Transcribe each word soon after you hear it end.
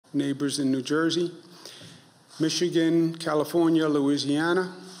neighbors in New Jersey, Michigan, California,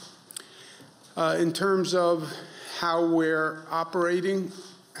 Louisiana. In terms of how we're operating,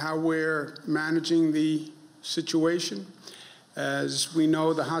 how we're managing the situation, as we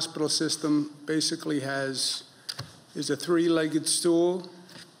know, the hospital system basically is a three-legged stool.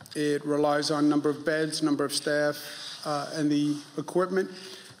 It relies on number of beds, number of staff, and the equipment.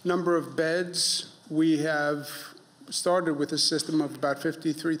 Number of beds, we have started with a system of about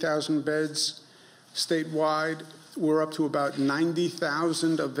 53,000 beds statewide. We're up to about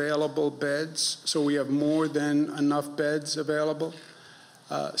 90,000 available beds, so we have more than enough beds available.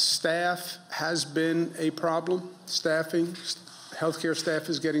 Staff has been a problem. Staffing, healthcare staff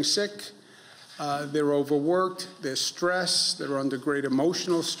is getting sick. They're overworked, they're stressed, they're under great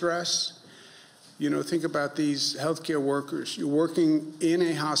emotional stress. You know, think about these healthcare workers. You're working in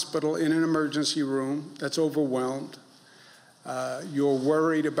a hospital, in an emergency room that's overwhelmed. You're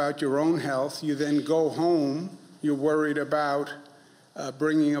worried about your own health. You then go home. You're worried about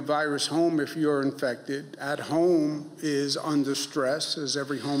bringing a virus home if you're infected. At home is under stress, as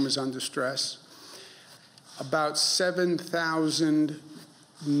every home is under stress. About 7,000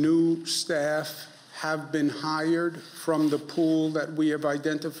 new staff have been hired from the pool that we have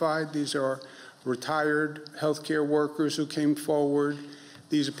identified. These are retired healthcare workers who came forward.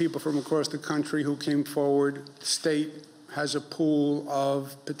 These are people from across the country who came forward. The state has a pool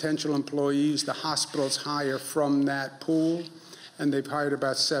of potential employees. The hospitals hire from that pool, and they've hired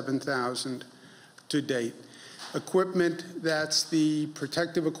about 7,000 to date. Equipment, that's the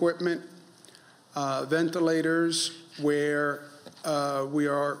protective equipment, ventilators, where we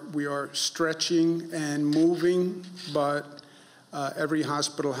are stretching and moving, but every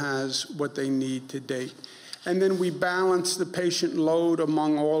hospital has what they need to date. And then we balance the patient load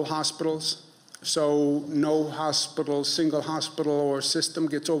among all hospitals, so no hospital, single hospital or system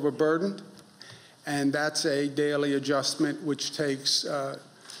gets overburdened. And that's a daily adjustment which takes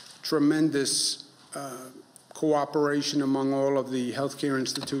tremendous cooperation among all of the healthcare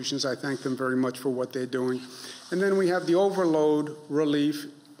institutions. I thank them very much for what they're doing. And then we have the overload relief,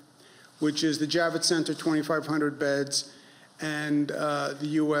 which is the Javits Center, 2,500 beds, and the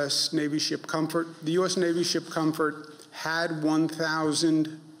U.S. Navy Ship Comfort. The U.S. Navy Ship Comfort had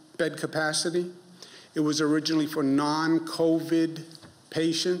 1,000 bed capacity. It was originally for non-COVID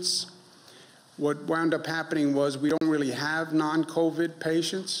patients. What wound up happening was we don't really have non-COVID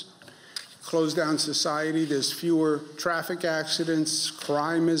patients. Closed down society, there's fewer traffic accidents,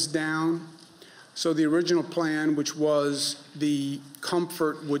 crime is down. So the original plan, which was the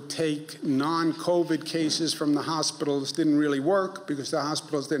Comfort would take non-COVID cases from the hospitals, didn't really work because the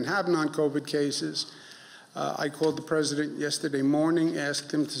hospitals didn't have non-COVID cases. I called the president yesterday morning,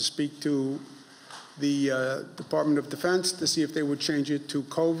 asked him to speak to the Department of Defense to see if they would change it to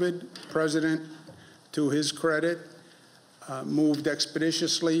COVID. President, to his credit, moved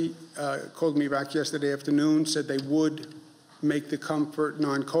expeditiously, called me back yesterday afternoon, said they would make the Comfort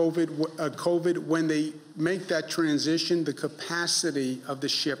non-COVID. COVID, when they make that transition, the capacity of the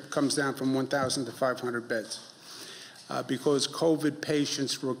ship comes down from 1,000 to 500 beds because COVID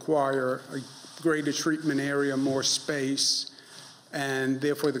patients require a greater treatment area, more space, and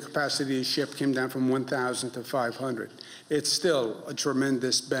therefore the capacity of the ship came down from 1,000 to 500. It's still a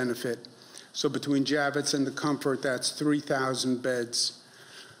tremendous benefit. So between Javits and the Comfort, that's 3,000 beds,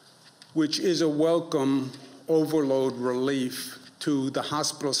 which is a welcome overload relief to the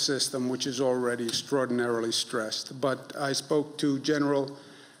hospital system, which is already extraordinarily stressed. But I spoke to General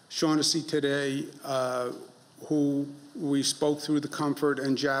Shaughnessy today, who we spoke through the Comfort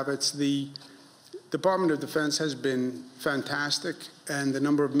and Javits. The Department of Defense has been fantastic, and the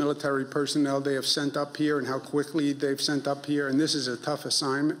number of military personnel they have sent up here and how quickly they've sent up here, and this is a tough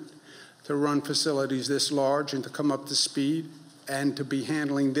assignment to run facilities this large and to come up to speed and to be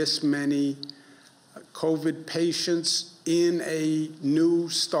handling this many COVID patients in a new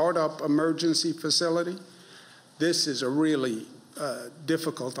startup emergency facility. This is a really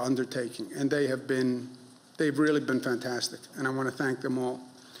difficult undertaking, and they've really been fantastic, and I want to thank them all.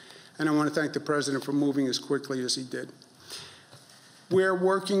 And I want to thank the President for moving as quickly as he did. We're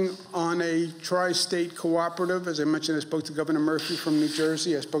working on a tri-state cooperative. As I mentioned, I spoke to Governor Murphy from New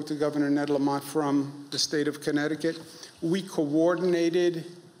Jersey. I spoke to Governor Ned Lamont from the state of Connecticut. We coordinated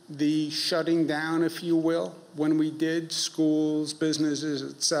the shutting down, if you will, when we did schools, businesses,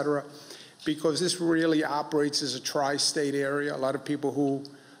 et cetera, because this really operates as a tri-state area. A lot of people who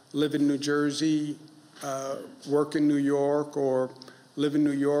live in New Jersey, work in New York, or live in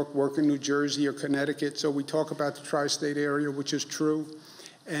New York, work in New Jersey or Connecticut. So we talk about the tri-state area, which is true.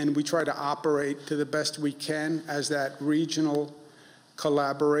 And we try to operate to the best we can as that regional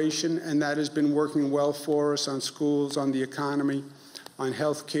collaboration, and that has been working well for us on schools, on the economy, on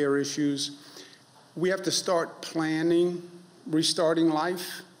healthcare issues. We have to start planning restarting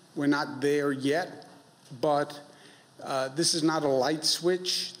life. We're not there yet, but this is not a light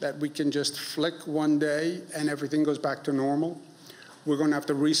switch that we can just flick one day and everything goes back to normal. We're going to have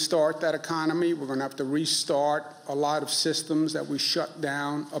to restart that economy. We're going to have to restart a lot of systems that we shut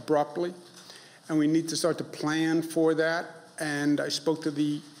down abruptly, and we need to start to plan for that. And I spoke to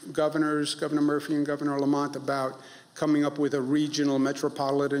the governors, Governor Murphy and Governor Lamont, about coming up with a regional,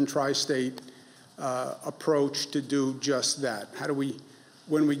 metropolitan, tri-state approach to do just that. How do we,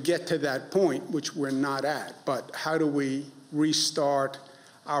 when we get to that point, which we're not at, but how do we restart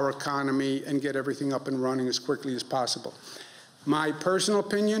our economy and get everything up and running as quickly as possible? My personal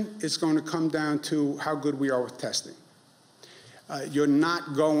opinion is going to come down to how good we are with testing. You're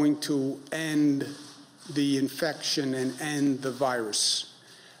not going to end the infection and end the virus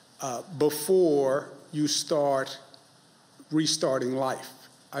before you start restarting life.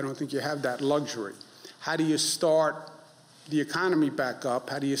 I don't think you have that luxury. How do you start the economy back up?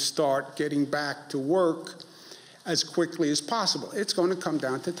 How do you start getting back to work as quickly as possible? It's going to come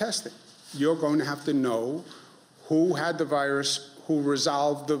down to testing. You're going to have to know who had the virus, who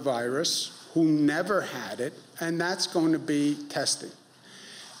resolved the virus, who never had it, and that's going to be testing.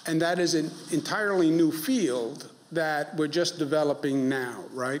 And that is an entirely new field that we're just developing now,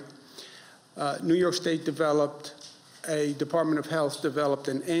 right? New York State developed, a Department of Health developed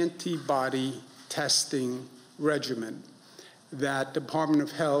an antibody testing regimen that Department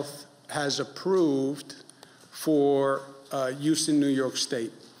of Health has approved for use in New York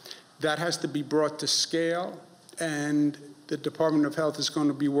State. That has to be brought to scale, and the Department of Health is going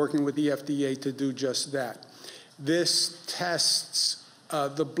to be working with the FDA to do just that. This tests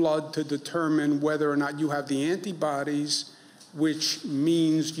the blood to determine whether or not you have the antibodies, which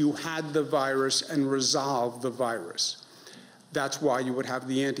means you had the virus and resolved the virus. That's why you would have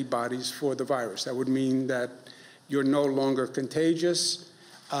the antibodies for the virus. That would mean that you're no longer contagious,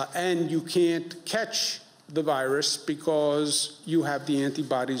 and you can't catch the virus because you have the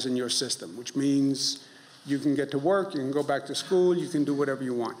antibodies in your system, which means you can get to work, you can go back to school, you can do whatever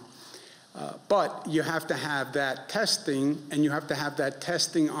you want. But you have to have that testing, and you have to have that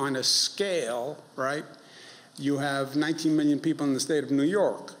testing on a scale, right? You have 19 million people in the state of New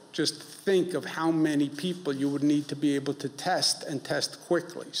York. Just think of how many people you would need to be able to test and test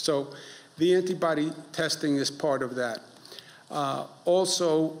quickly. So the antibody testing is part of that.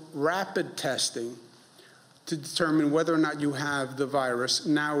 Also, rapid testing to determine whether or not you have the virus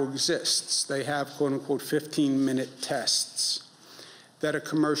now exists. They have, quote unquote, 15-minute tests that are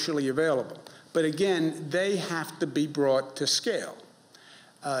commercially available. But again, they have to be brought to scale.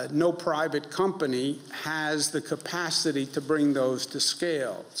 No private company has the capacity to bring those to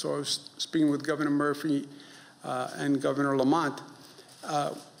scale. So I was speaking with Governor Murphy and Governor Lamont.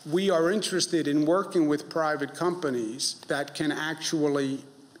 We are interested in working with private companies that can actually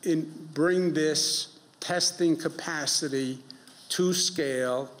bring this testing capacity to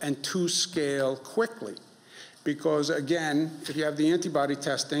scale, and to scale quickly. Because again, if you have the antibody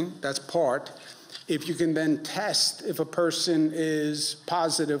testing, that's part. If you can then test if a person is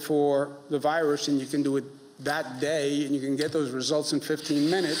positive for the virus, and you can do it that day, and you can get those results in 15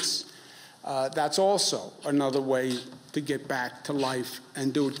 minutes, that's also another way to get back to life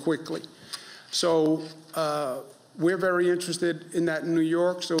and do it quickly. So we're very interested in that in New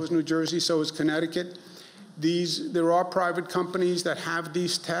York, so is New Jersey, so is Connecticut. There are private companies that have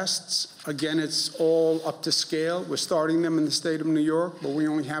these tests. Again, it's all up to scale. We're starting them in the state of New York, but we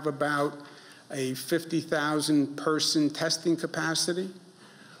only have about a 50,000 person testing capacity,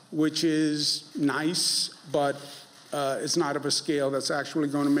 which is nice, but it's not of a scale that's actually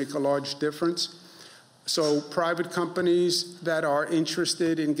going to make a large difference. So private companies that are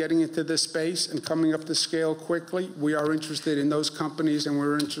interested in getting into this space and coming up to scale quickly, we are interested in those companies, and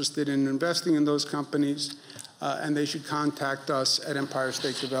we're interested in investing in those companies, and they should contact us at Empire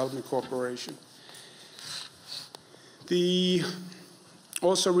State Development Corporation.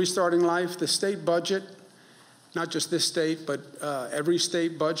 Also restarting life, the state budget, not just this state, but every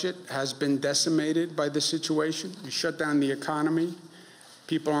state budget has been decimated by this situation. You shut down the economy.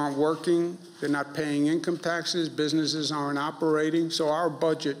 People aren't working. They're not paying income taxes. Businesses aren't operating. So our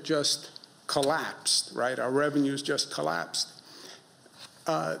budget just collapsed, right? Our revenues just collapsed.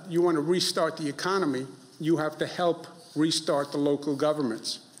 You want to restart the economy, you have to help restart the local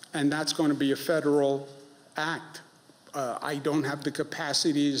governments. And that's going to be a federal act. I don't have the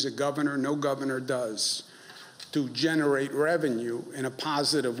capacity as a governor, no governor does, to generate revenue in a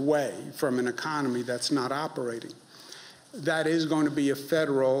positive way from an economy that's not operating. that is going to be a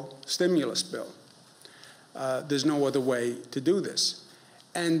federal stimulus bill. There's no other way to do this.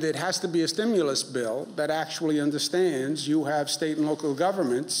 And it has to be a stimulus bill that actually understands you have state and local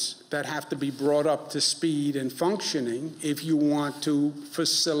governments that have to be brought up to speed and functioning if you want to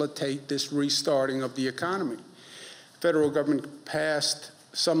facilitate this restarting of the economy. Federal government passed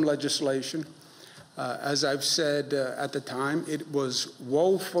some legislation. As I've said at the time, it was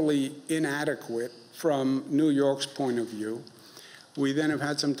woefully inadequate from New York's point of view. We then have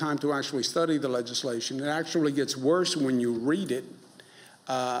had some time to actually study the legislation. It actually gets worse when you read it.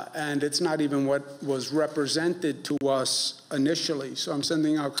 And it's not even what was represented to us initially. So I'm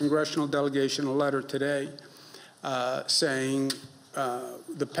sending our congressional delegation a letter today saying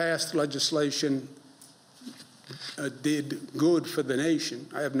the past legislation did good for the nation.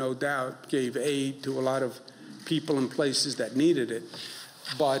 I have no doubt, gave aid to a lot of people in places that needed it.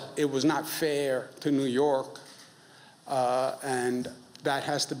 But it was not fair to New York. And that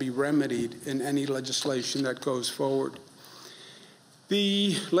has to be remedied in any legislation that goes forward.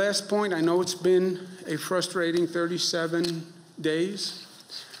 The last point, I know it's been a frustrating 37 days,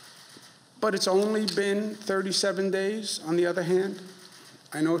 but it's only been 37 days on the other hand.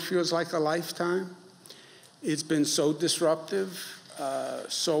 I know it feels like a lifetime. It's been so disruptive,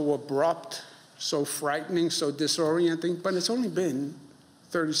 so abrupt, so frightening, so disorienting, but it's only been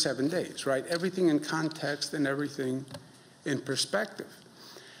 37 days, right? Everything in context and everything in perspective.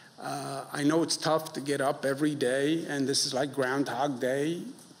 I know it's tough to get up every day, and this is like Groundhog Day,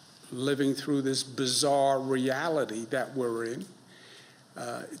 living through this bizarre reality that we're in.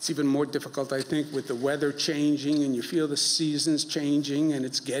 It's even more difficult, I think, with the weather changing, and you feel the seasons changing, and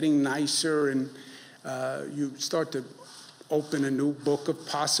it's getting nicer, and you start to open a new book of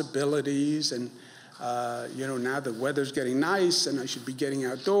possibilities, and you know, now the weather's getting nice, and I should be getting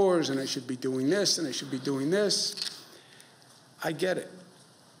outdoors, and I should be doing this, and I should be doing this. I get it.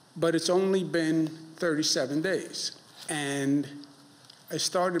 But it's only been 37 days. And I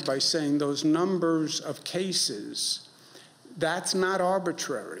started by saying those numbers of cases, that's not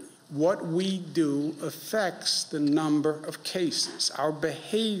arbitrary. What we do affects the number of cases. Our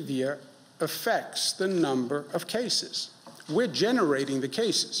behavior affects the number of cases. We're generating the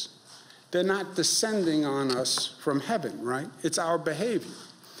cases. They're not descending on us from heaven, right? It's our behavior.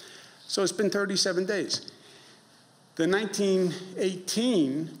 So it's been 37 days. The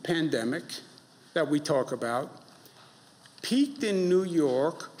 1918 pandemic that we talk about peaked in New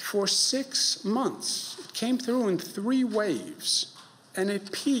York for 6 months. It came through in 3 waves, and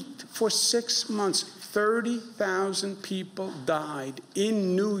it peaked for 6 months. 30,000 people died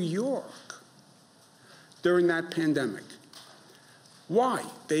in New York during that pandemic. Why?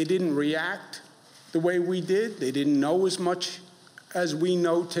 They didn't react the way we did. They didn't know as much as we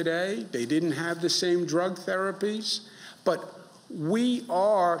know today. They didn't have the same drug therapies. But we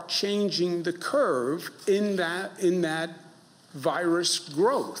are changing the curve in that virus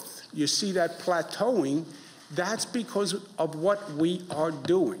growth. You see that plateauing. That's because of what we are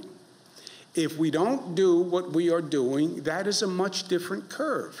doing. If we don't do what we are doing, that is a much different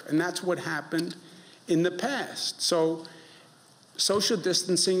curve. And that's what happened in the past. So social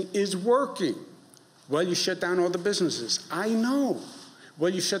distancing is working. Well, you shut down all the businesses. I know. Well,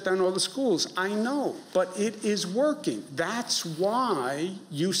 you shut down all the schools. I know. But it is working. That's why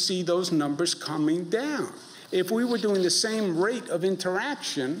you see those numbers coming down. If we were doing the same rate of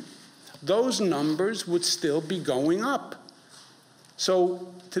interaction, those numbers would still be going up.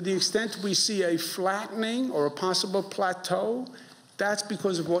 So to the extent we see a flattening or a possible plateau, that's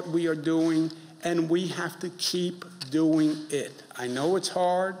because of what we are doing, and we have to keep doing it. I know it's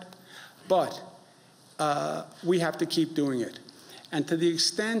hard, but we have to keep doing it. And to the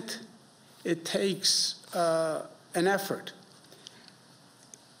extent it takes an effort,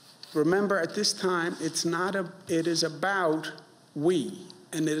 remember at this time, it is about we,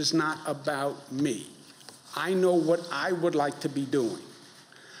 and it is not about me. I know what I would like to be doing.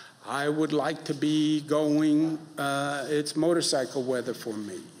 I would like to be going, it's motorcycle weather for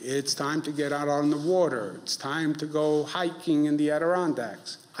me. It's time to get out on the water. It's time to go hiking in the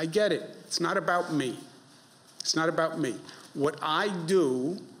Adirondacks. I get it. It's not about me. It's not about me. What I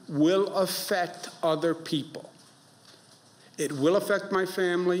do will affect other people. It will affect my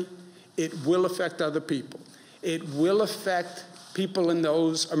family. It will affect other people. It will affect people in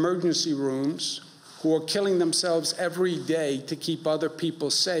those emergency rooms who are killing themselves every day to keep other people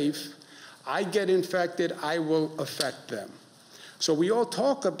safe. I get infected, I will affect them. So we all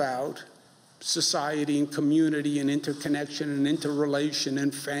talk about society and community and interconnection and interrelation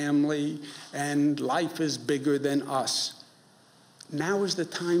and family, and life is bigger than us. Now is the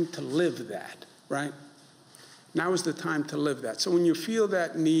time to live that, right? Now is the time to live that. So when you feel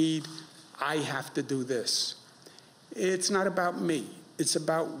that need, I have to do this. It's not about me. It's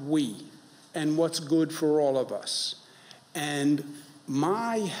about we and what's good for all of us. And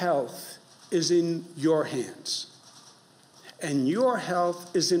my health is in your hands. And your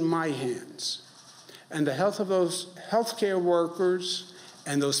health is in my hands. And the health of those healthcare workers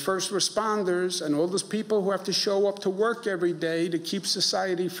and those first responders and all those people who have to show up to work every day to keep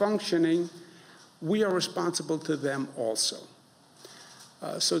society functioning, we are responsible to them also.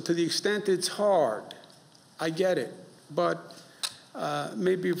 So to the extent it's hard, I get it. But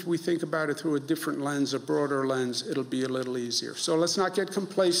maybe if we think about it through a different lens, a broader lens, it'll be a little easier. So let's not get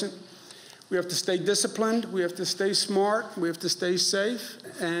complacent. We have to stay disciplined. We have to stay smart. We have to stay safe.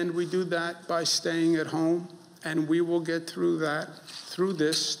 And we do that by staying at home. And we will get through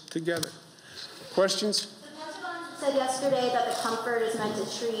this together. Questions? Said yesterday that the Comfort is meant to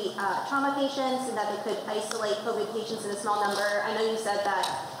treat trauma patients and that they could isolate COVID patients in a small number. I know you said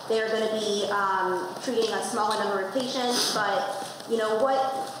that they are going to be treating a smaller number of patients, but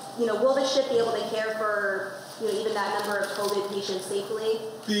will the ship be able to care for even that number of COVID patients safely?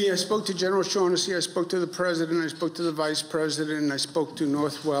 I spoke to General Shaughnessy, I spoke to the President, I spoke to the Vice President, and I spoke to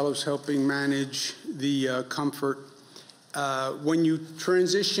Northwell, who's helping manage the Comfort. When you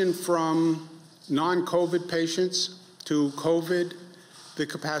transition from non-COVID patients to COVID, the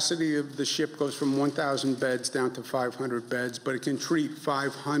capacity of the ship goes from 1,000 beds down to 500 beds, but it can treat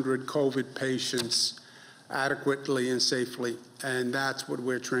 500 COVID patients adequately and safely, and that's what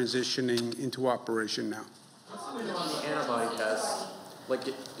we're transitioning into operation now. On the antibody test, like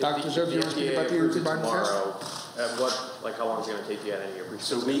if Dr. Zerbe, you want to speak about the antibody test? How long is it going to take to get any of your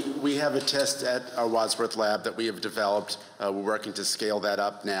So we have a test at our Wadsworth lab that we have developed. We're working to scale that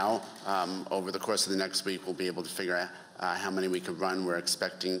up now. Over the course of the next week, we'll be able to figure out how many we can run. We're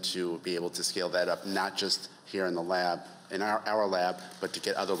expecting to be able to scale that up, not just here in the lab, in our lab, but to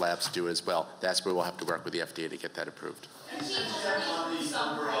get other labs to do it as well. That's where we'll have to work with the FDA to get that approved.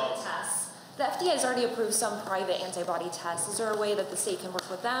 The FDA has already approved some private antibody tests. Is there a way that the state can work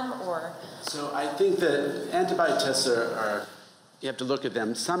with them, or? So I think that antibody tests are you have to look at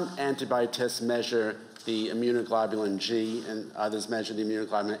them. Some antibody tests measure the immunoglobulin G, and others measure the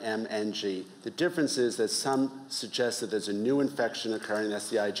immunoglobulin M and G. The difference is that some suggest that there's a new infection occurring, that's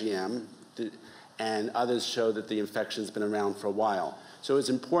the IgM, and others show that the infection's been around for a while. So it's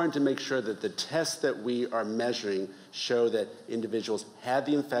important to make sure that the tests that we are measuring show that individuals had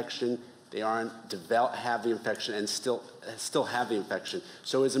the infection, they aren't have the infection and still have the infection.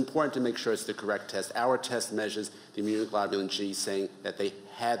 So it's important to make sure it's the correct test. Our test measures the immunoglobulin G, saying that they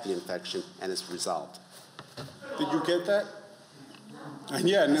had the infection and it's resolved. Did you get that?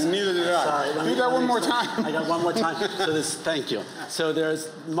 Yeah, neither did I. Sorry, do that one more time. I got one more time. Thank you. So there's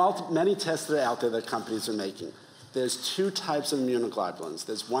many tests that are out there that companies are making. There's two types of immunoglobulins.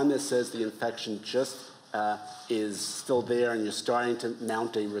 There's one that says the infection just is still there and you're starting to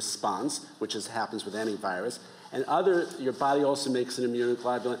mount a response, which happens with any virus. And your body also makes an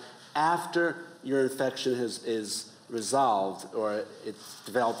immunoglobulin after your infection is resolved or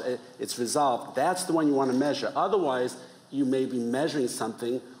it's resolved. That's the one you want to measure. Otherwise, you may be measuring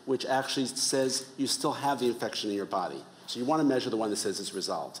something which actually says you still have the infection in your body. So you want to measure the one that says it's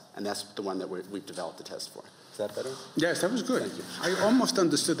resolved, and that's the one that we've developed the test for. Is that better? Yes, that was good. Thank you. I almost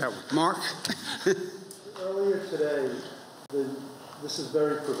understood that one. Mark? Earlier today, this is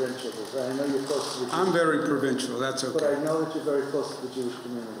very provincial. I know you're close to the Jewish I'm very provincial. That's okay. But I know that you're very close to the Jewish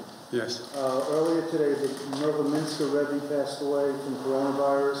community. Yes. Earlier today, the Novominsker Rebbe passed away from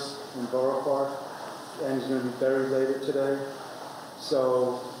coronavirus in Borough Park, and he's going to be buried later today.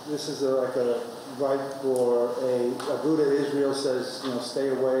 So this is like a right for a Aguda Israel says, stay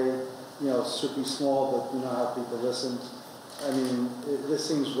away. Should be small, but you know how people listen. I mean, this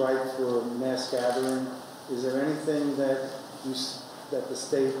seems right for mass gathering. Is there anything that the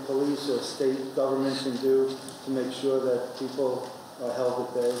state police or state government can do to make sure that people are held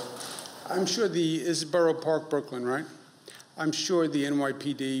at bay? I'm sure is Borough Park, Brooklyn, right? I'm sure the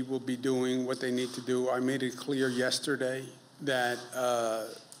NYPD will be doing what they need to do. I made it clear yesterday that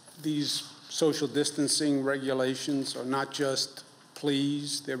these social distancing regulations are not just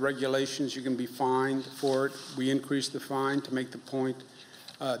pleas, they're regulations. You can be fined for it. We increased the fine to make the point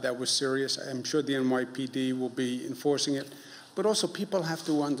that was serious. I'm sure the NYPD will be enforcing it. But also people have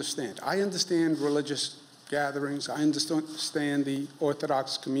to understand. I understand religious gatherings. I understand the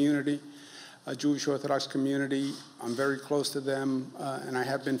Orthodox community, Jewish Orthodox community. I'm very close to them, and I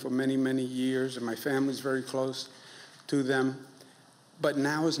have been for many, many years, and my family's very close to them. But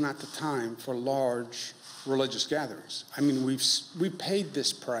now is not the time for large religious gatherings. I mean, we paid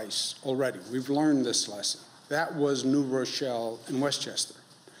this price already. We've learned this lesson. That was New Rochelle and Westchester.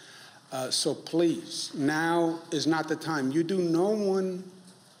 So please, now is not the time. You do no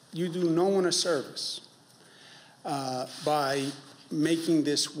one a service by making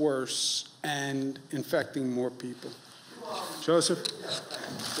this worse and infecting more people. Joseph?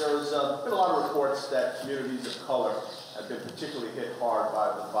 There's been a lot of reports that communities of color have been particularly hit hard by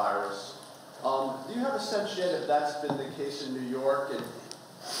the virus. Do you have a sense yet if that's been the case in New York? And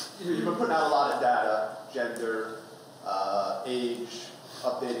you've been putting out a lot of data, gender, age,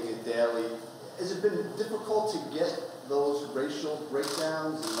 updating it daily. Has it been difficult to get those racial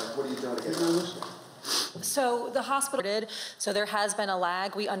breakdowns? And what are you doing to get those? So the hospital did, so there has been a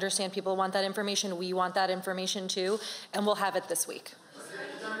lag. We understand people want that information. We want that information too, and we'll have it this week.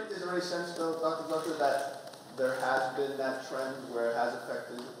 Is there any sense, though, Dr. Zucker, that there has been that trend where it has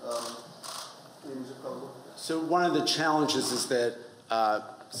affected communities of color? So one of the challenges is that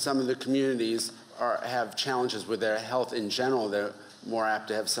some of the communities have challenges with their health in general. They're more apt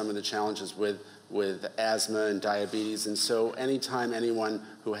to have some of the challenges with asthma and diabetes. And so anytime anyone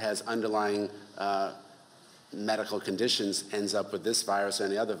who has underlying medical conditions ends up with this virus or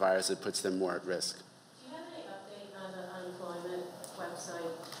any other virus, it puts them more at risk. Do you have any update on the unemployment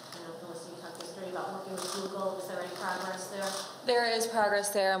website? I know Phyllis, you talked yesterday about working with Google. Is there any progress there? There is progress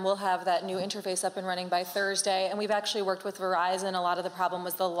there, and we'll have that new interface up and running by Thursday. And we've actually worked with Verizon. A lot of the problem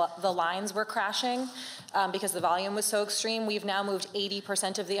was the lines were crashing because the volume was so extreme. We've now moved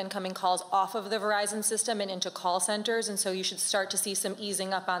 80% of the incoming calls off of the Verizon system and into call centers, and so you should start to see some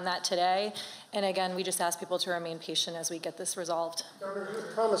easing up on that today. And again, we just ask people to remain patient as we get this resolved. Governor, you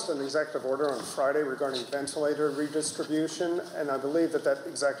promised an executive order on Friday regarding ventilator redistribution, and I believe that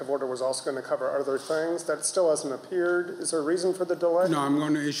executive order was also going to cover other things. That still hasn't appeared. Is there a reason for the delay? No, I'm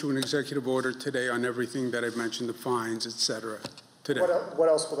going to issue an executive order today on everything that I've mentioned, the fines, et cetera, today. What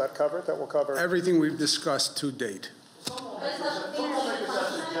else will that cover? That will cover everything we've discussed to date. Makers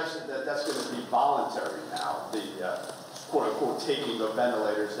have suggested that that's going to be voluntary now, the quote-unquote taking of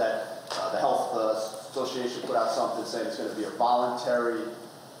ventilators, that the Health Association put out something saying it's going to be a voluntary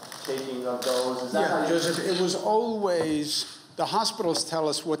taking of those. Is that how you... Joseph, it was always, the hospitals tell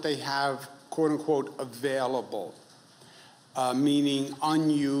us what they have, quote-unquote, available, meaning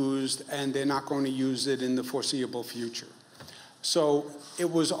unused, and they're not going to use it in the foreseeable future. So it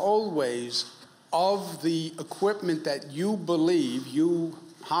was always, of the equipment that you believe, you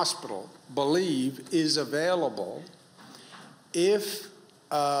hospital believe is available, if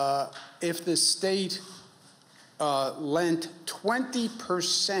the state lent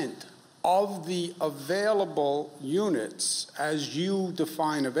 20% of the available units, as you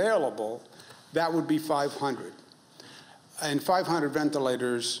define available, that would be 500. And 500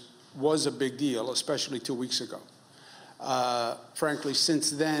 ventilators was a big deal, especially 2 weeks ago. Frankly,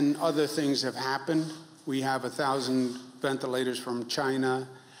 since then, other things have happened. We have 1,000 ventilators from China.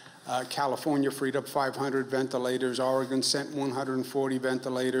 California freed up 500 ventilators. Oregon sent 140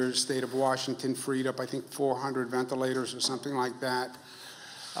 ventilators. State of Washington freed up, I think, 400 ventilators or something like that.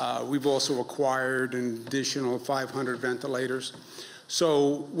 We've also acquired an additional 500 ventilators.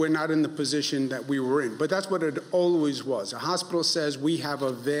 So we're not in the position that we were in. But that's what it always was. A hospital says we have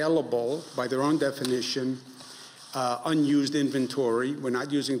available, by their own definition, unused inventory. We're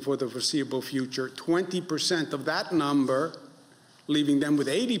not using for the foreseeable future. 20% of that number, leaving them with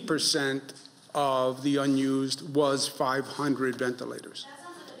 80% of the unused, was 500 ventilators. That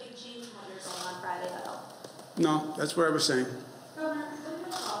sounds like a big change from what you were saying on Friday, though. No, that's what I was saying. Governor, what are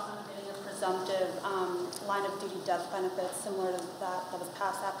your thoughts on getting a presumptive line of duty death benefits similar to that was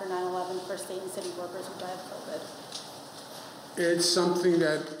passed after 9/11 for state and city workers who died of COVID? It's something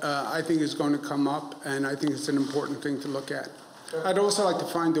that I think is going to come up, and I think it's an important thing to look at. I'd also like to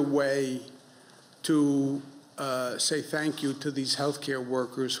find a way to say thank you to these healthcare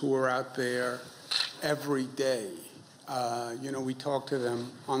workers who are out there every day. We talk to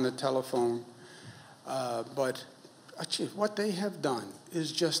them on the telephone, but what they have done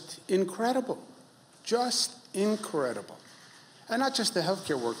is just incredible, And not just the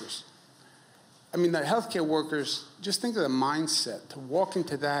healthcare workers. I mean, the healthcare workers, just think of the mindset to walk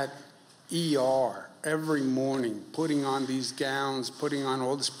into that ER every morning, putting on these gowns, putting on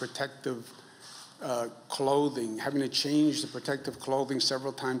all this protective clothing, having to change the protective clothing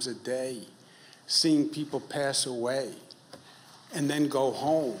several times a day, seeing people pass away, and then go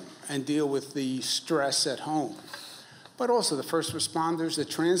home and deal with the stress at home. But also the first responders, the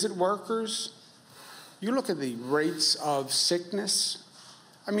transit workers. You look at the rates of sickness.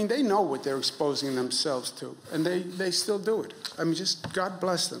 I mean, they know what they're exposing themselves to, and they still do it. I mean, just God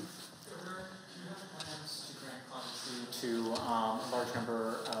bless them. Do you have plans to grant clemency to a large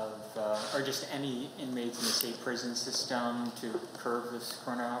number of or just any inmates in the state prison system to curb this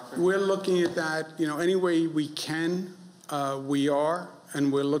corona outbreak? We're looking at that, any way we can, we are,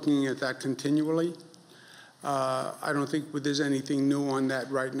 and we're looking at that continually. I don't think there's anything new on that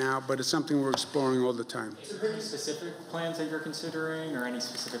right now, but it's something we're exploring all the time. Is there any specific plans that you're considering or any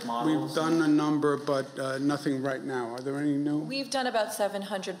specific models? We've done a number, but nothing right now. Are there any new? We've done about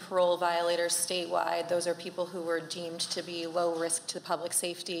 700 parole violators statewide. Those are people who were deemed to be low risk to public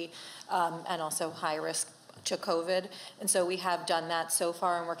safety and also high risk to COVID. And so we have done that so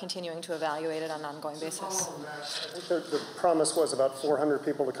far, and we're continuing to evaluate it on an ongoing basis. I think the promise was about 400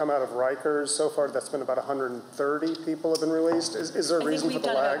 people to come out of Rikers. So far, that's been about 130 people have been released. Is there a reason for the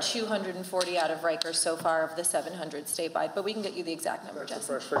lag? I think we've done about 240 out of Rikers so far of the 700 statewide, but we can get you the exact number, That's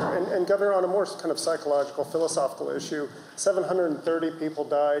a Jesse. fresh figure. And Governor, on a more kind of psychological, philosophical issue, 730 people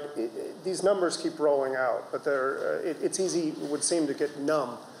died. These numbers keep rolling out, but it's easy, it would seem, to get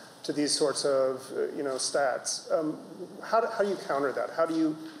numb to these sorts of stats. How do you counter that? How do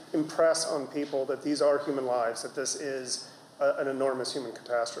you impress on people that these are human lives, that this is an enormous human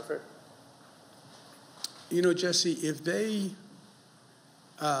catastrophe? Jesse, if they,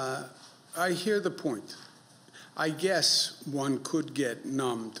 I hear the point. I guess one could get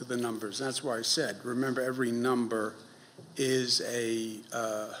numb to the numbers. That's why I said, remember, every number is a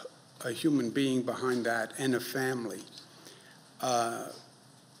human being behind that and a family.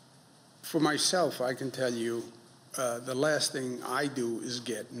 For myself, I can tell you, the last thing I do is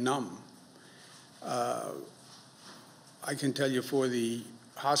get numb. I can tell you for the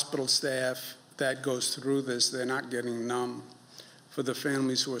hospital staff that goes through this, they're not getting numb. For the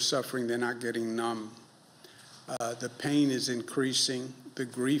families who are suffering, they're not getting numb. The pain is increasing. The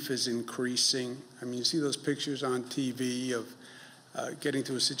grief is increasing. I mean, you see those pictures on TV of getting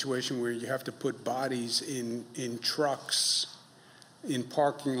to a situation where you have to put bodies in trucks, in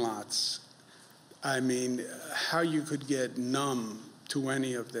parking lots. I mean, how you could get numb to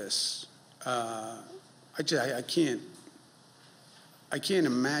any of this, I can't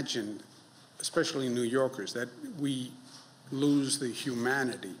imagine, especially New Yorkers, that we lose the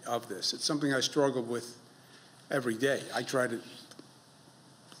humanity of this. It's something I struggle with every day. I try to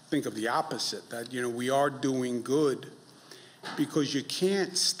think of the opposite, that, we are doing good, because you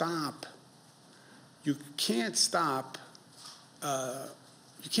can't stop you can't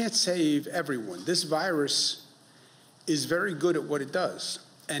save everyone. This virus is very good at what it does,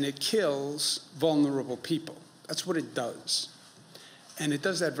 and it kills vulnerable people. That's what it does. And it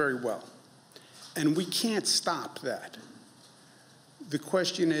does that very well. And we can't stop that. The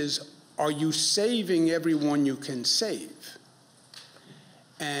question is, are you saving everyone you can save?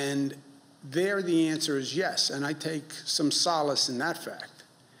 And there the answer is yes, and I take some solace in that fact.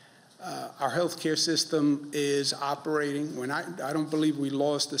 Our healthcare system is operating. I don't believe we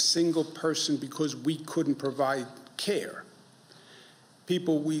lost a single person because we couldn't provide care.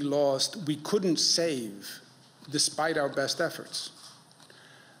 People we lost, we couldn't save despite our best efforts.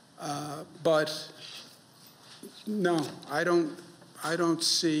 But no, I don't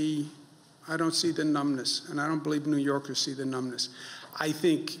see the numbness, and I don't believe New Yorkers see the numbness. I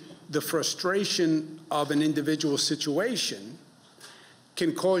think the frustration of an individual situation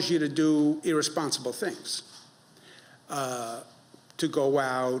can cause you to do irresponsible things, to go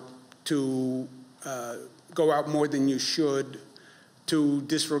out more than you should, to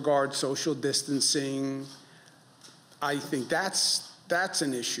disregard social distancing. I think that's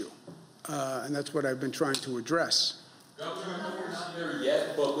an issue, and that's what I've been trying to address. Governor, I know we're not there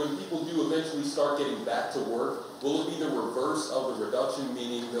yet, but when people do eventually start getting back to work, will it be the reverse of the reduction,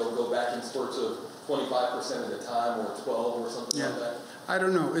 meaning they'll go back in spurts of 25% of the time or 12 or something like that? I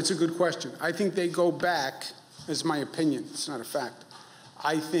don't know. It's a good question. I think they go back, is my opinion. It's not a fact.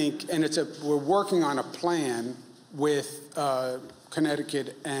 I think, and we're working on a plan with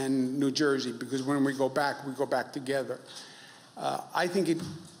Connecticut and New Jersey, because when we go back together. I think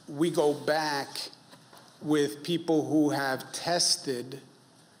we go back with people who have tested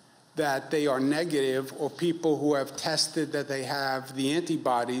that they are negative, or people who have tested that they have the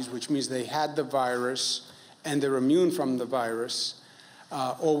antibodies, which means they had the virus and they're immune from the virus,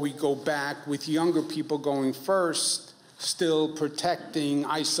 or we go back with younger people going first, still protecting,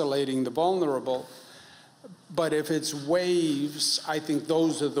 isolating the vulnerable. But if it's waves, I think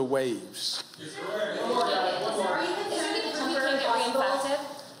those are the waves.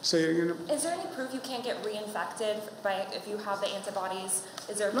 Say it again. Is there any proof you can't get reinfected if you have the antibodies?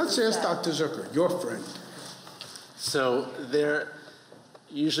 Is there? Let's ask Dr. Zucker, your friend. So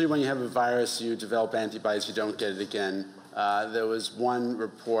usually when you have a virus, you develop antibodies, you don't get it again. There was one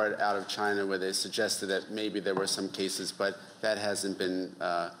report out of China where they suggested that maybe there were some cases, but that hasn't been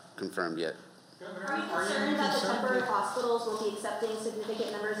confirmed yet. Are you concerned that the temporary hospitals will be accepting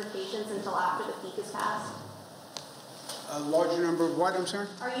significant numbers of patients until after the peak is passed? A larger number of what, I'm sorry?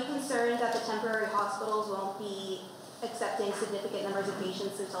 Are you concerned that the temporary hospitals won't be accepting significant numbers of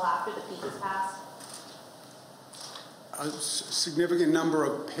patients until after the peak is passed? A significant number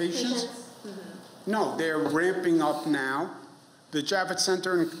of patients? Mm-hmm. No, they're ramping up now. The Javits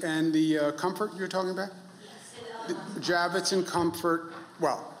Center and the Comfort you're talking about? Yes. The Javits and Comfort,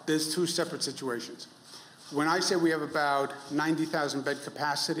 well, there's two separate situations. When I say we have about 90,000 bed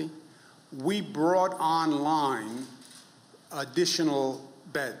capacity, we brought online additional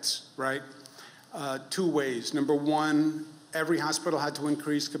beds, right? Two ways. Number one, every hospital had to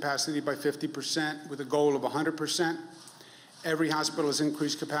increase capacity by 50% with a goal of 100%. Every hospital has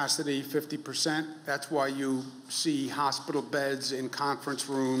increased capacity 50%. That's why you see hospital beds in conference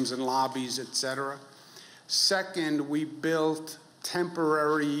rooms and lobbies, et cetera. Second, we built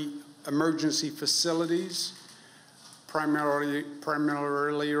temporary emergency facilities, primarily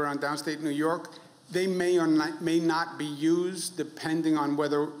around downstate New York. They may or may not be used depending on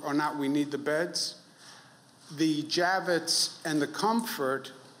whether or not we need the beds. The Javits and the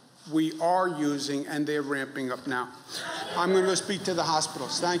Comfort we are using, and they're ramping up now. I'm going to go speak to the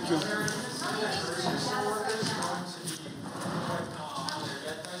hospitals. Thank you.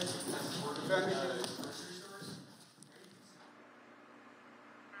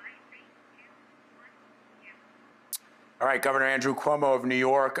 All right, Governor Andrew Cuomo of New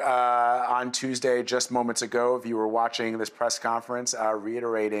York on Tuesday, just moments ago, if you were watching this press conference,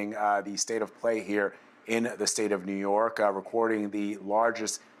 reiterating the state of play here in the state of New York, recording the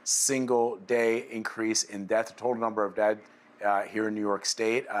largest single-day increase in death, the total number of dead here in New York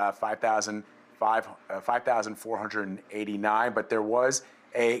State, 5,489. But there was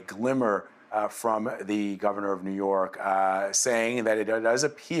a glimmer from the governor of New York saying that it does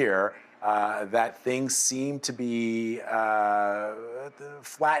appear that things seem to be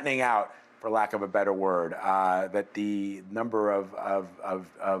flattening out, for lack of a better word, that the number of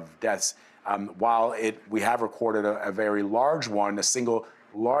deaths, while we have recorded a very large one,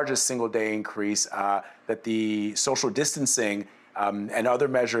 largest single-day increase, that the social distancing and other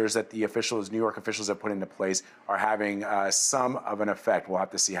measures that the New York officials have put into place are having some of an effect. We'll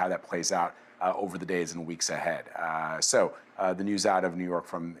have to see how that plays out over the days and weeks ahead. So the news out of New York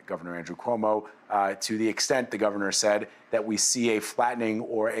from Governor Andrew Cuomo, to the extent the governor said that we see a flattening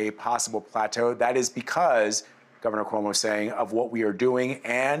or a possible plateau, that is because Governor Cuomo is saying of what we are doing,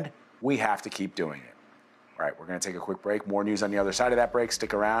 and we have to keep doing it. All right, we're going to take a quick break. More news on the other side of that break.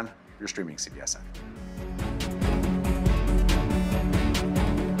 Stick around. You're streaming CBSN.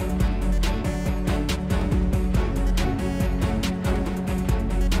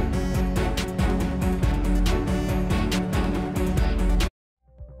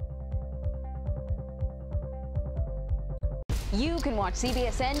 You can watch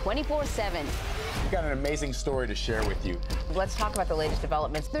CBSN 24/7. We've got an amazing story to share with you. Let's talk about the latest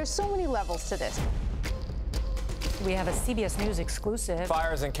developments. There's so many levels to this. We have a CBS News exclusive.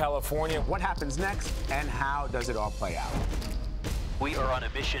 Fires in California. What happens next, and how does it all play out? We are on a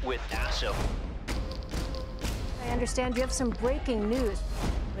mission with NASA. I understand you have some breaking news.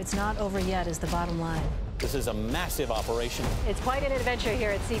 It's not over yet, is the bottom line. This is a massive operation. It's quite an adventure here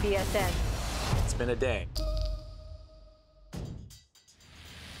at CBSN. It's been a day.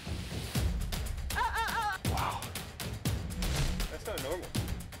 Wow. That's not normal.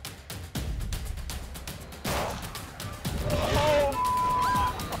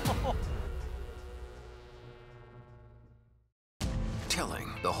 Telling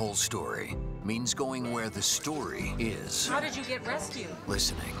the whole story means going where the story is. How did you get rescued?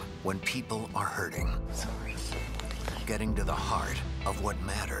 Listening when people are hurting. Sorry. Getting to the heart of what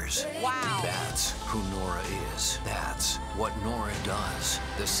matters. Wow. That's who Nora is. That's what Nora does.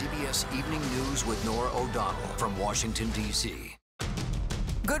 The CBS Evening News with Nora O'Donnell from Washington, D.C.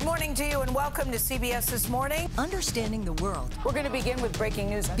 Good morning to you and welcome to CBS This Morning. Understanding the world. We're going to begin with breaking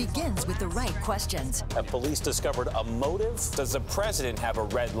news. Begins with the right questions. Have police discovered a motive? Does the president have a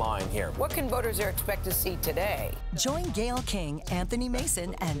red line here? What can voters expect to see today? Join Gayle King, Anthony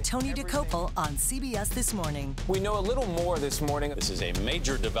Mason, and Tony DeCopel on CBS This Morning. We know a little more this morning. This is a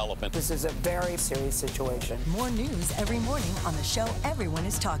major development. This is a very serious situation. More news every morning on the show everyone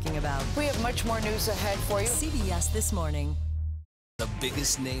is talking about. We have much more news ahead for you. CBS This Morning. The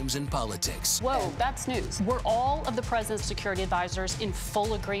biggest names in politics. Whoa, that's news. Were all of the president's security advisors in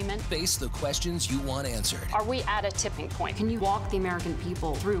full agreement? Face the questions you want answered. Are we at a tipping point? Can you walk the American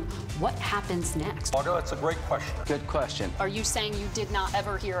people through what happens next? Margo, that's a great question. Good question. Are you saying you did not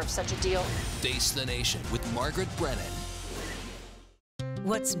ever hear of such a deal? Face the Nation with Margaret Brennan.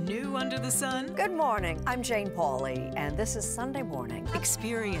 What's new under the sun? Good morning. I'm Jane Pauley, and this is Sunday Morning.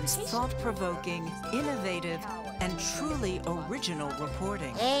 Experience thought-provoking, innovative, and truly original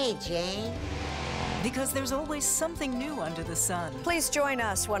reporting. Hey, Jane. Because there's always something new under the sun. Please join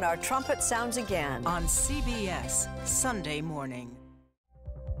us when our trumpet sounds again on CBS Sunday Morning.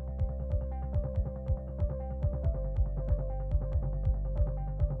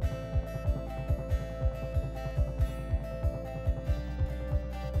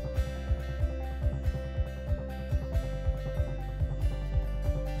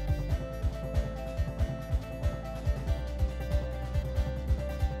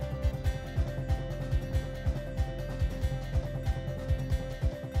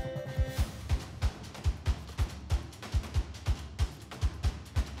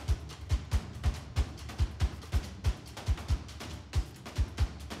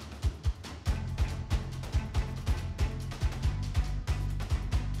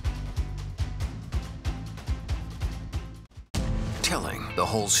 Telling the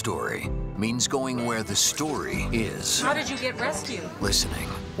whole story means going where the story is. How did you get rescued? Listening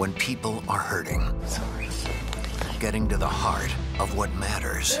when people are hurting. Sorry. Getting to the heart of what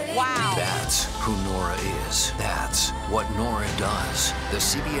matters. Wow. That's who Nora is. That's what Nora does. The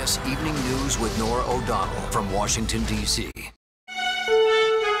CBS Evening News with Nora O'Donnell from Washington, D.C.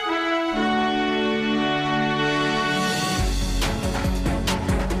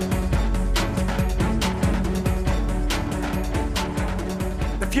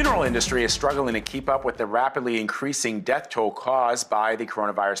 The funeral industry is struggling to keep up with the rapidly increasing death toll caused by the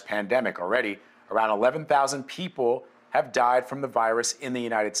coronavirus pandemic. Already, around 11,000 people have died from the virus in the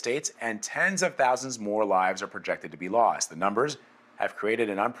United States, and tens of thousands more lives are projected to be lost. The numbers have created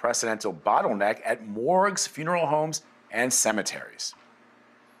an unprecedented bottleneck at morgues, funeral homes, and cemeteries.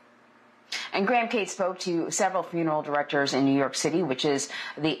 And Graham Kate spoke to several funeral directors in New York City, which is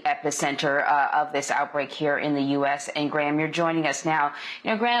the epicenter of this outbreak here in the U.S. And Graham, you're joining us now.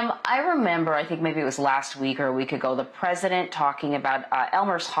 You know, Graham, I remember, I think maybe it was last week or a week ago, the president talking about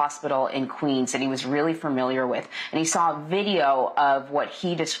Elmhurst Hospital in Queens that he was really familiar with. And he saw a video of what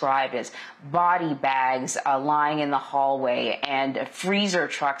he described as body bags lying in the hallway and freezer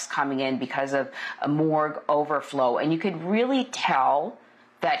trucks coming in because of a morgue overflow. And you could really tell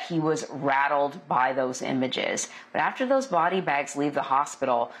that he was rattled by those images. But after those body bags leave the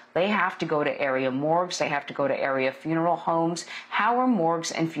hospital, they have to go to area morgues, they have to go to area funeral homes. How are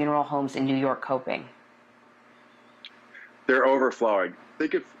morgues and funeral homes in New York coping? They're overflowing.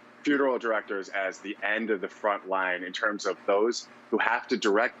 Think of funeral directors as the end of the front line in terms of those who have to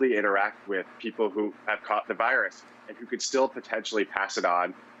directly interact with people who have caught the virus and who could still potentially pass it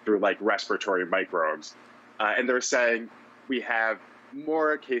on through like respiratory microbes. And they're saying we have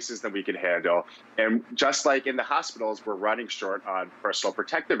more cases than we can handle. And just like in the hospitals, we're running short on personal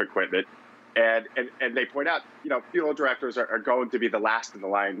protective equipment. And they point out, you know, funeral directors are going to be the last in the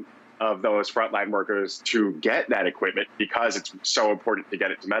line of those frontline workers to get that equipment because it's so important to get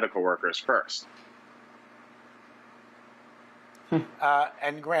it to medical workers first.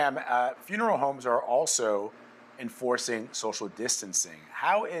 And Graham, funeral homes are also enforcing social distancing.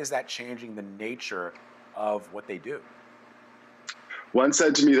 How is that changing the nature of what they do? One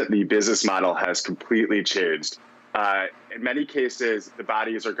said to me that the business model has completely changed. In many cases, the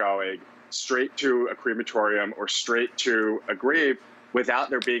bodies are going straight to a crematorium or straight to a grave without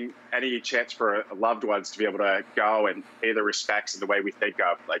there being any chance for loved ones to be able to go and pay their respects in the way we think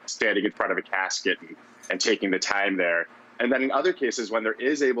of, like standing in front of a casket and taking the time there. And then in other cases, when there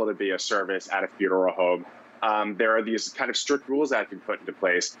is able to be a service at a funeral home, there are these kind of strict rules that have been put into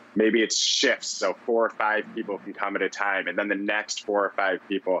place. Maybe it's shifts, so 4 or 5 people can come at a time, and then the next 4 or 5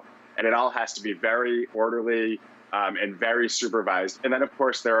 people. And it all has to be very orderly and very supervised. And then, of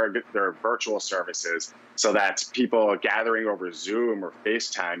course, there are virtual services, so that's people gathering over Zoom or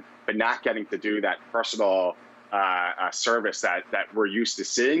FaceTime, but not getting to do that personal service that we're used to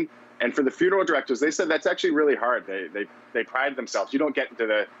seeing. And for the funeral directors, they said that's actually really hard. They pride themselves. You don't get into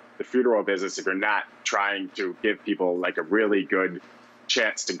the funeral business if you're not trying to give people like a really good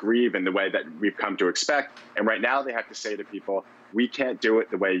chance to grieve in the way that we've come to expect. And right now they have to say to people, we can't do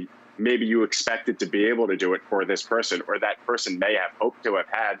it the way maybe you expected to be able to do it for this person, or that person may have hoped to have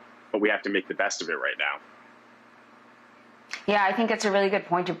had, but we have to make the best of it right now. Yeah, I think it's a really good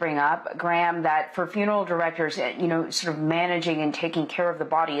point to bring up, Graham, that for funeral directors, sort of managing and taking care of the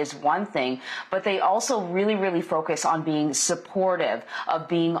body is one thing, but they also really, really focus on being supportive, of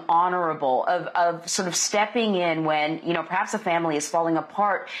being honorable, of sort of stepping in when, perhaps a family is falling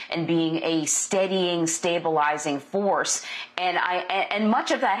apart and being a steadying, stabilizing force. And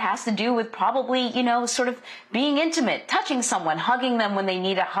much of that has to do with probably, sort of being intimate, touching someone, hugging them when they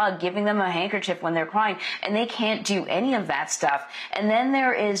need a hug, giving them a handkerchief when they're crying, and they can't do any of that stuff. And then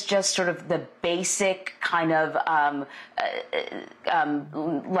there is just sort of the basic kind of,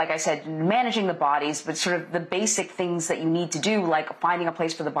 like I said, managing the bodies, but sort of the basic things that you need to do, like finding a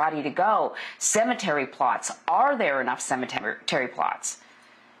place for the body to go. Cemetery plots. Are there enough cemetery plots?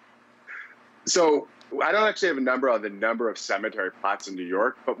 So I don't actually have a number on the number of cemetery plots in New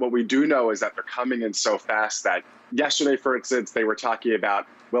York, but what we do know is that they're coming in so fast that yesterday, for instance, they were talking about,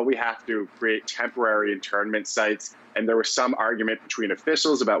 well, we have to create temporary internment sites. And there was some argument between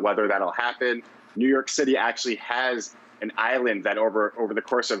officials about whether that'll happen. New York City actually has an island that over the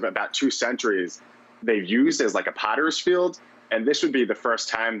course of about 2 centuries, they've used as like a potter's field. And this would be the first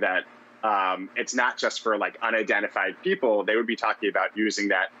time that it's not just for like unidentified people. They would be talking about using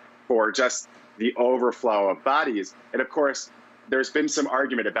that for just the overflow of bodies. And of course, there's been some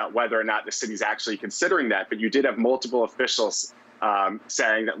argument about whether or not the city's actually considering that, but you did have multiple officials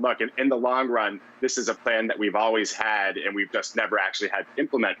saying that, look, in the long run, this is a plan that we've always had and we've just never actually had to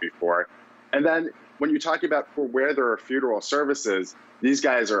implement before. And then when you talk about for where there are funeral services, these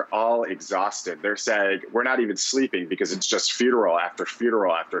guys are all exhausted. They're saying, we're not even sleeping because it's just funeral after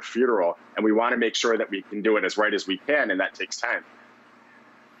funeral after funeral. And we want to make sure that we can do it as right as we can, and that takes time.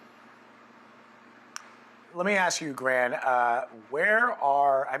 Let me ask you, Gran,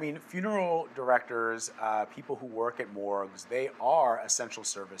 funeral directors, people who work at morgues, they are essential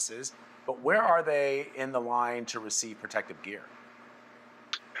services, but where are they in the line to receive protective gear?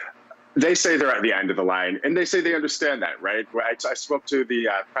 They say they're at the end of the line, and they say they understand that, right? I spoke to the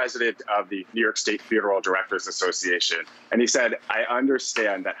president of the New York State Funeral Directors Association, and he said, I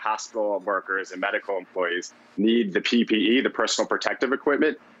understand that hospital workers and medical employees need the PPE, the personal protective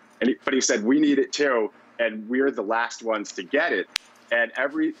equipment, but he said, we need it too. And we're the last ones to get it. And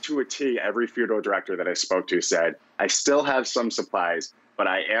to a T, every funeral director that I spoke to said, I still have some supplies, but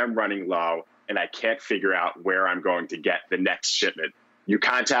I am running low and I can't figure out where I'm going to get the next shipment. You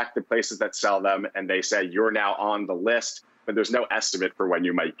contact the places that sell them and they say you're now on the list, but there's no estimate for when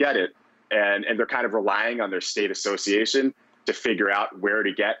you might get it. And they're kind of relying on their state association to figure out where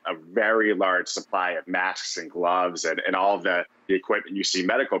to get a very large supply of masks and gloves and all of the equipment you see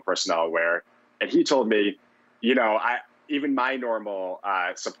medical personnel wear. And he told me, even my normal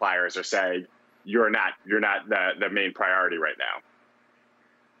suppliers are saying, you're not the main priority right now.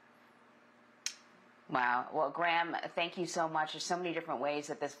 Wow. Well, Graham, thank you so much. There's so many different ways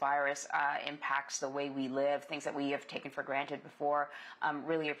that this virus impacts the way we live, things that we have taken for granted before.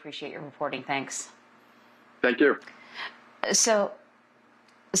 Really appreciate your reporting. Thanks. Thank you.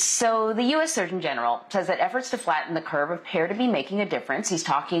 So the U.S. Surgeon General says that efforts to flatten the curve appear to be making a difference. He's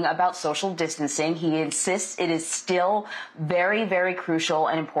talking about social distancing. He insists it is still very, very crucial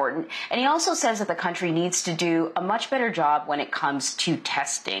and important. And he also says that the country needs to do a much better job when it comes to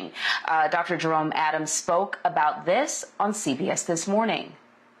testing. Dr. Jerome Adams spoke about this on CBS This Morning.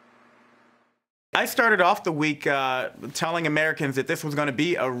 I started off the week telling Americans that this was going to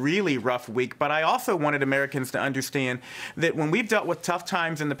be a really rough week, but I also wanted Americans to understand that when we've dealt with tough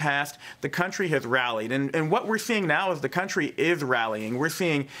times in the past, the country has rallied. And what we're seeing now is the country is rallying. We're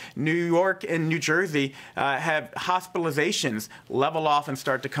seeing New York and New Jersey have hospitalizations level off and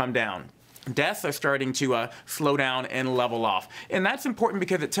start to come down. Deaths are starting to slow down and level off. And that's important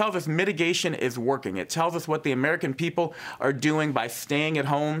because it tells us mitigation is working. It tells us what the American people are doing by staying at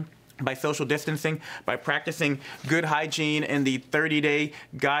home, by social distancing, by practicing good hygiene, and the 30-day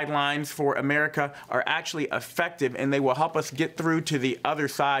guidelines for America are actually effective, and they will help us get through to the other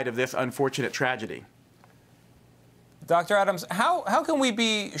side of this unfortunate tragedy. Dr. Adams, how can we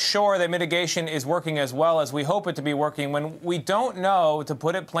be sure that mitigation is working as well as we hope it to be working when we don't know, to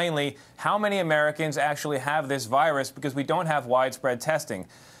put it plainly, how many Americans actually have this virus because we don't have widespread testing?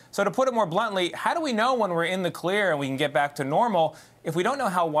 So to put it more bluntly, how do we know when we're in the clear and we can get back to normal if we don't know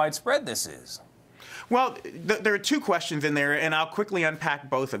how widespread this is? Well, there are two questions in there, and I'll quickly unpack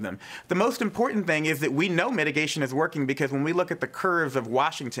both of them. The most important thing is that we know mitigation is working because when we look at the curves of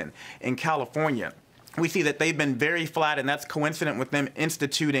Washington and California, we see that they've been very flat, and that's coincident with them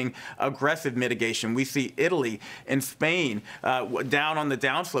instituting aggressive mitigation. We see Italy and Spain down on the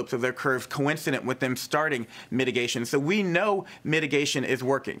downslopes of their curves, coincident with them starting mitigation. So we know mitigation is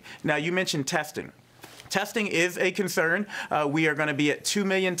working. Now, you mentioned testing. Testing is a concern. We are going to be at 2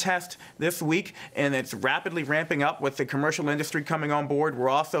 million tests this week, and it's rapidly ramping up with the commercial industry coming on board. We're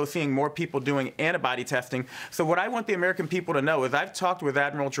also seeing more people doing antibody testing. So what I want the American people to know is I've talked with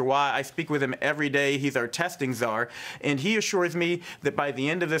Admiral Jawad. I speak with him every day. He's our testing czar, and he assures me that by the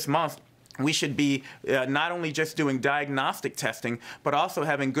end of this month, we should be not only just doing diagnostic testing, but also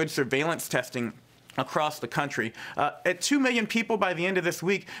having good surveillance testing across the country. At 2 million people by the end of this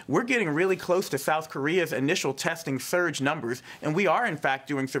week, we're getting really close to South Korea's initial testing surge numbers, and we are in fact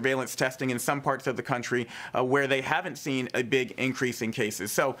doing surveillance testing in some parts of the country where they haven't seen a big increase in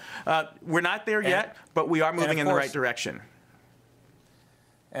cases. So we're not there yet, but we are moving in the right direction.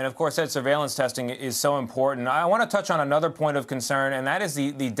 And of course, that surveillance testing is so important. I want to touch on another point of concern, and that is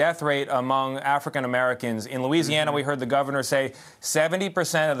the death rate among African Americans. In Louisiana, we heard the governor say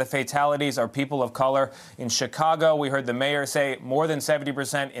 70% of the fatalities are people of color. In Chicago, we heard the mayor say more than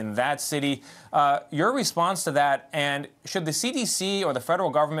 70% in that city. Your response to that, and should the CDC or the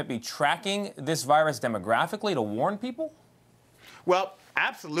federal government be tracking this virus demographically to warn people? Well,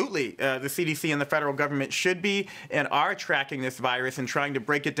 absolutely. The CDC and the federal government should be and are tracking this virus and trying to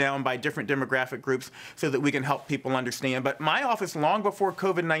break it down by different demographic groups so that we can help people understand. But my office, long before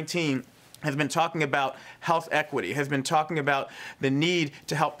COVID-19, has been talking about health equity, has been talking about the need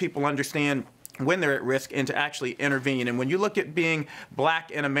to help people understand when they're at risk and to actually intervene. And when you look at being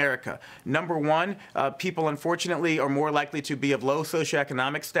black in America, number one, people unfortunately are more likely to be of low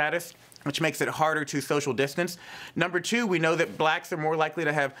socioeconomic status, which makes it harder to social distance. Number two, we know that blacks are more likely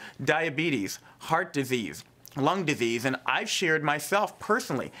to have diabetes, heart disease, lung disease, and I've shared myself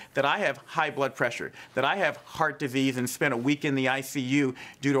personally that I have high blood pressure, that I have heart disease and spent a week in the ICU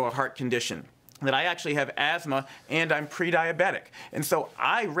due to a heart condition, that I actually have asthma and I'm pre-diabetic. And so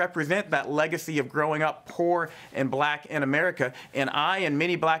I represent that legacy of growing up poor and black in America, and I and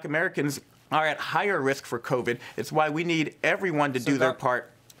many black Americans are at higher risk for COVID. It's why we need everyone to do their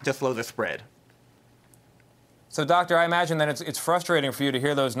part to slow the spread. So, Doctor, I imagine that it's frustrating for you to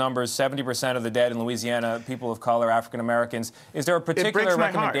hear those numbers, 70% of the dead in Louisiana, people of color, African Americans. Is there a particular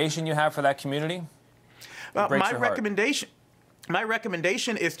recommendation you have for that community? My recommendation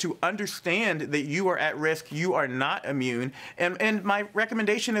is to understand that you are at risk, you are not immune, and my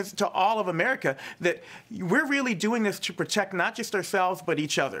recommendation is to all of America that we're really doing this to protect not just ourselves, but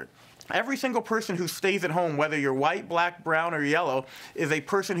each other. Every single person who stays at home, whether you're white, black, brown, or yellow, is a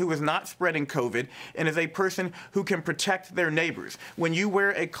person who is not spreading COVID and is a person who can protect their neighbors. When you wear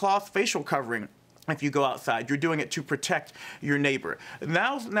a cloth facial covering, if you go outside, you're doing it to protect your neighbor.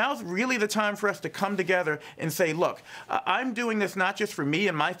 Now's really the time for us to come together and say, look, I'm doing this not just for me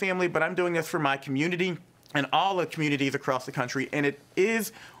and my family, but I'm doing this for my community and all the communities across the country, and it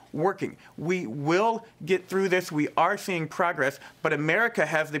is working. We will get through this. We are seeing progress, but America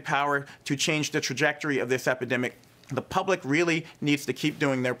has the power to change the trajectory of this epidemic. The public really needs to keep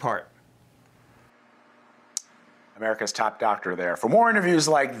doing their part. America's top doctor there. For more interviews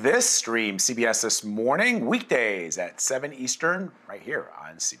like this, stream CBS This Morning, weekdays at 7 Eastern, right here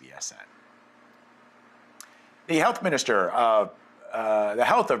on CBSN. The health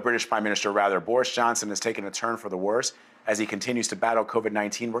of British Prime Minister, Boris Johnson has taken a turn for the worse as he continues to battle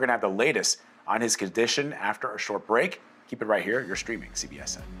COVID-19. We're going to have the latest on his condition after a short break. Keep it right here. You're streaming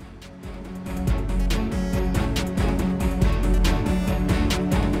CBSN.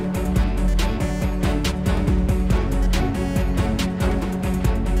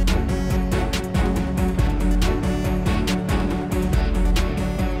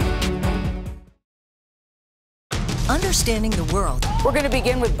 Understanding the world. We're going to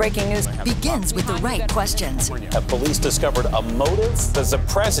begin with breaking news. Begins with the right questions. Have police discovered a motive? Does the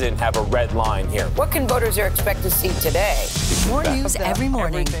president have a red line here? What can voters expect to see today? More news every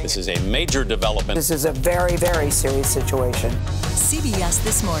morning. This is a major development. This is a very, very serious situation. CBS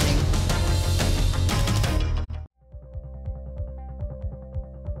This Morning.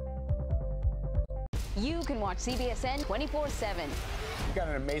 You can watch CBSN 24/7. We've got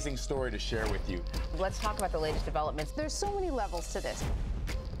an amazing story to share with you. Let's talk about the latest developments. There's so many levels to this.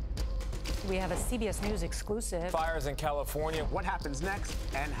 We have a CBS News exclusive. Fires in California. What happens next,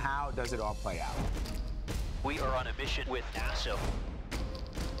 and how does it all play out? We are on a mission with NASA.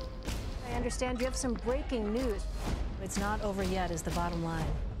 I understand you have some breaking news. It's not over yet, is the bottom line.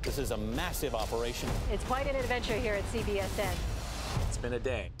 This is a massive operation. It's quite an adventure here at CBSN. It's been a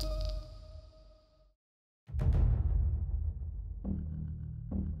day.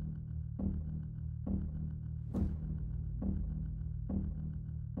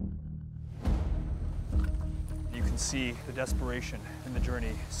 You can see the desperation in the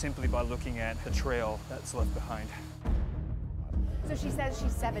journey simply by looking at the trail that's left behind. So she says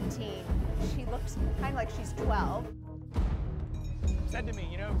she's 17. She looks kind of like she's 12. Said to me,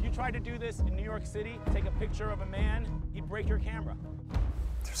 you know, if you tried to do this in New York City, take a picture of a man, he'd break your camera.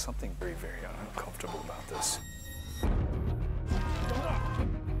 There's something very, very uncomfortable about this.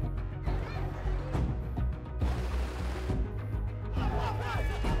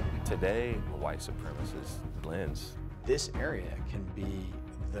 Today, white supremacist blends. This area can be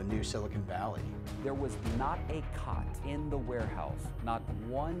the new Silicon Valley. There was not a cot in the warehouse, not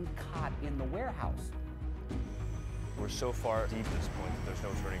one cot in the warehouse. We're so far deep at this point that there's no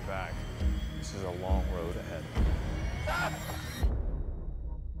turning back. This is a long road ahead.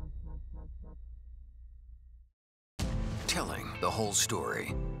 Telling the whole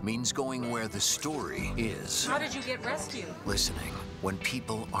story means going where the story is. How did you get rescued? Listening when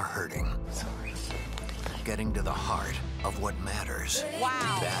people are hurting. Sorry. Getting to the heart of what matters.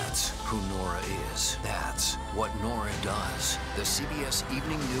 Wow. That's who Nora is. That's what Nora does. The CBS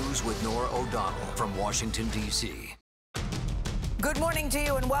Evening News with Nora O'Donnell from Washington, D.C. Good morning to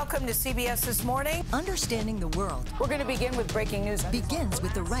you and welcome to CBS This Morning. Understanding the world. We're going to begin with breaking news. Begins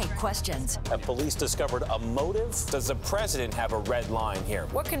with the right questions. Have police discovered a motive? Does the president have a red line here?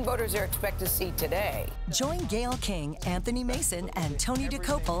 What can voters expect to see today? Join Gayle King, Anthony Mason, and Tony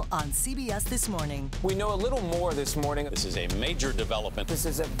DeCopel on CBS This Morning. We know a little more this morning. This is a major development. This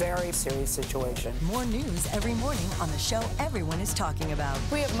is a very serious situation. More news every morning on the show everyone is talking about.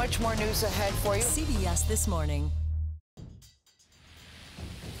 We have much more news ahead for you. CBS This Morning.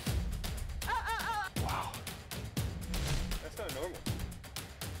 That's not normal.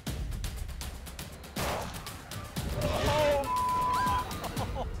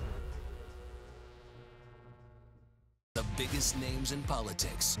 The biggest names in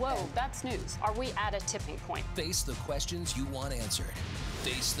politics. Whoa, that's news. Are we at a tipping point? Face the questions you want answered.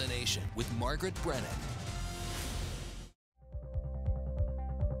 Face the Nation with Margaret Brennan.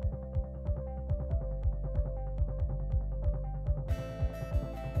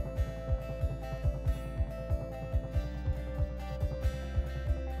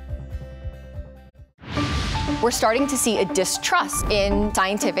 We're starting to see a distrust in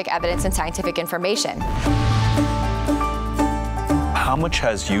scientific evidence and scientific information. How much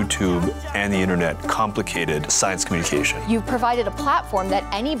has YouTube and the internet complicated science communication? You've provided a platform that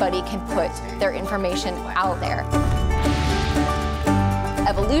anybody can put their information out there.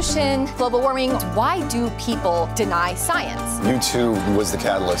 Evolution, global warming, why do people deny science? YouTube was the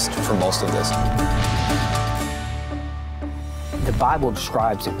catalyst for most of this. The Bible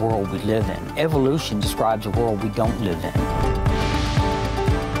describes the world we live in. Evolution describes a world we don't live in.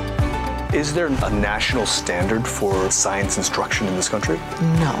 Is there a national standard for science instruction in this country?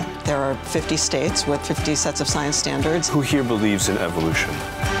 No. There are 50 states with 50 sets of science standards. Who here believes in evolution?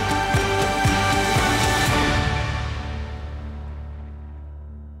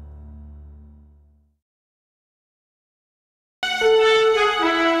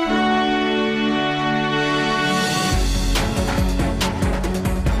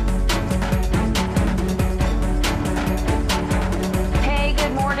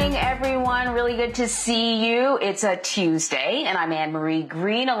 Good to see you. It's a Tuesday, and I'm Anne-Marie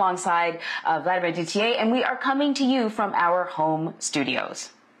Green alongside Vladimir Dutier, and we are coming to you from our home studios.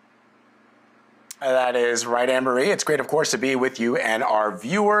 That is right, Anne-Marie. It's great, of course, to be with you and our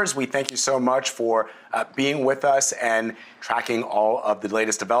viewers. We thank you so much for being with us and tracking all of the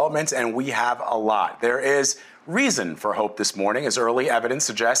latest developments, and we have a lot. There is reason for hope this morning, as early evidence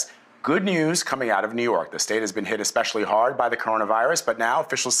suggests good news coming out of New York. The state has been hit especially hard by the coronavirus, but now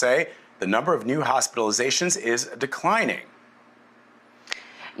officials say the number of new hospitalizations is declining.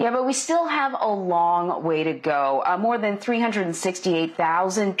 Yeah, but we still have a long way to go. More than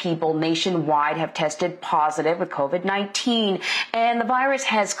 368,000 people nationwide have tested positive with COVID-19, and the virus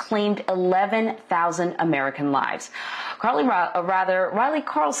has claimed 11,000 American lives. Riley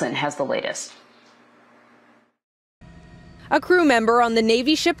Carlson has the latest. A crew member on the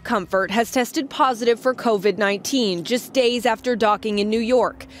Navy ship Comfort has tested positive for COVID-19 just days after docking in New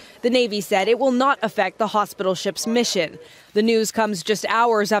York. The Navy said it will not affect the hospital ship's mission. The news comes just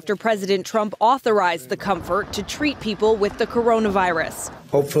hours after President Trump authorized the Comfort to treat people with the coronavirus.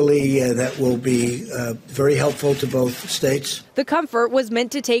 Hopefully that will be very helpful to both states. The Comfort was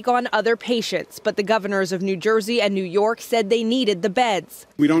meant to take on other patients, but the governors of New Jersey and New York said they needed the beds.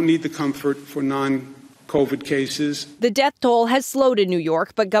 We don't need the Comfort for non-COVID cases. The death toll has slowed in New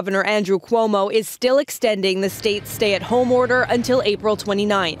York, but Governor Andrew Cuomo is still extending the state's stay-at-home order until April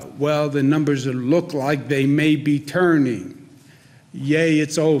 29th. Well, the numbers look like they may be turning. Yay,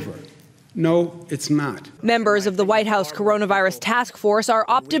 it's over. No, it's not. Members of the White House coronavirus task force are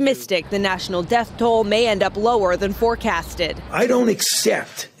optimistic the national death toll may end up lower than forecasted. I don't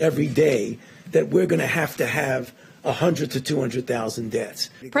accept every day that we're going to have 100 to 200,000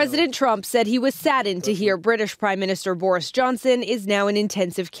 deaths. President Trump said he was saddened to hear British Prime Minister Boris Johnson is now in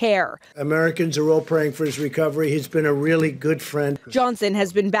intensive care. Americans are all praying for his recovery. He's been a really good friend. Johnson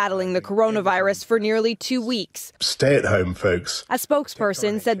has been battling the coronavirus for nearly 2 weeks. Stay at home, folks. A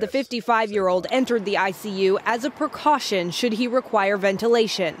spokesperson said the 55-year-old entered the ICU as a precaution should he require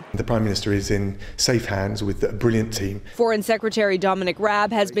ventilation. The Prime Minister is in safe hands with a brilliant team. Foreign Secretary Dominic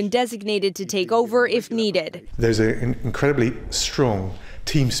Raab has been designated to take over if needed. There's an incredibly strong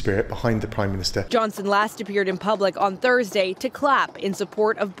team spirit behind the Prime Minister. Johnson last appeared in public on Thursday to clap in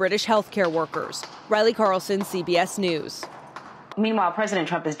support of British healthcare workers. Riley Carlson, CBS News. Meanwhile, President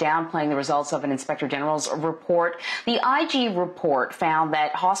Trump is downplaying the results of an inspector general's report. The IG report found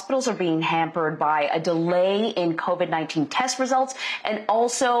that hospitals are being hampered by a delay in COVID-19 test results and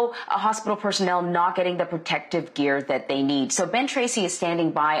also hospital personnel not getting the protective gear that they need. So Ben Tracy is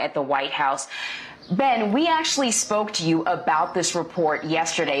standing by at the White House. Ben, we actually spoke to you about this report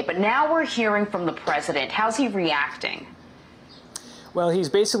yesterday, but now we're hearing from the president. How's he reacting? Well, he's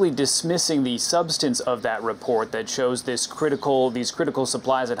basically dismissing the substance of that report that shows these critical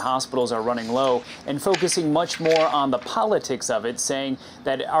supplies at hospitals are running low and focusing much more on the politics of it, saying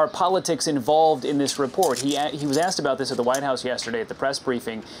that our politics involved in this report. He was asked about this at the White House yesterday at the press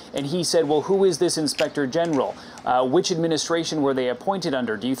briefing, and he said, well, who is this inspector general? Which administration were they appointed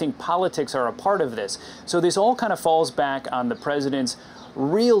under? Do you think politics are a part of this? So this all kind of falls back on the president's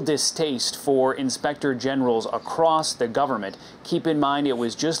real distaste for inspector generals across the government. Keep in mind, it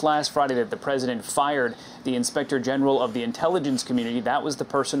was just last Friday that the president fired the inspector general of the intelligence community. That was the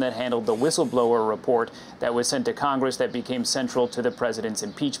person that handled the whistleblower report that was sent to Congress that became central to the president's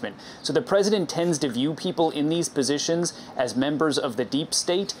impeachment. So the president tends to view people in these positions as members of the deep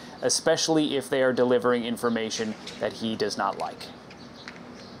state, especially if they are delivering information that he does not like.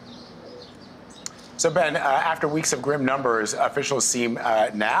 So, Ben, after weeks of grim numbers, officials seem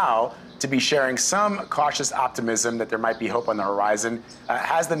now to be sharing some cautious optimism that there might be hope on the horizon.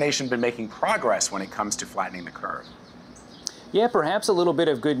 Has the nation been making progress when it comes to flattening the curve? Yeah, perhaps a little bit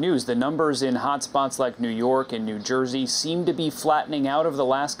of good news. The numbers in hotspots like New York and New Jersey seem to be flattening out over the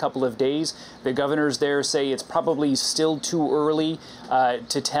last couple of days. The governors there say it's probably still too early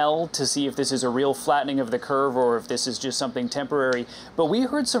to see if this is a real flattening of the curve or if this is just something temporary. But we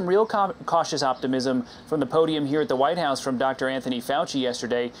heard some real cautious optimism from the podium here at the White House from Dr. Anthony Fauci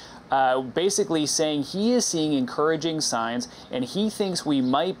yesterday, basically saying he is seeing encouraging signs and he thinks we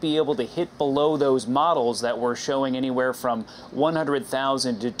might be able to hit below those models that were showing anywhere from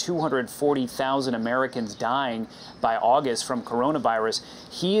 100,000 to 240,000 Americans dying by August from coronavirus.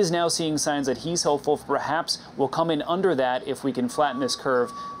 He is now seeing signs that he's hopeful perhaps will come in under that if we can flatten this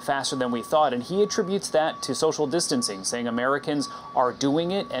curve faster than we thought. And he attributes that to social distancing, saying Americans are doing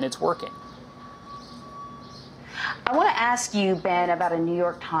it and it's working. I want to ask you, Ben, about a New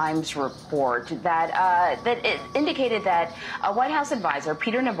York Times report that it indicated that a White House advisor,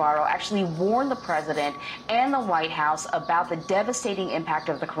 Peter Navarro, actually warned the president and the White House about the devastating impact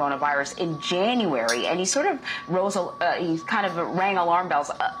of the coronavirus in January. And he sort of he kind of rang alarm bells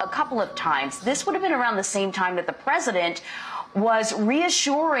a couple of times. This would have been around the same time that the president was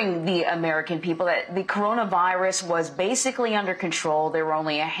reassuring the American people that the coronavirus was basically under control. There were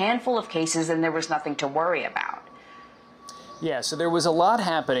only a handful of cases and there was nothing to worry about. Yeah, so there was a lot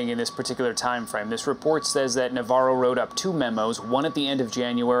happening in this particular time frame. This report says that Navarro wrote up 2 memos, one at the end of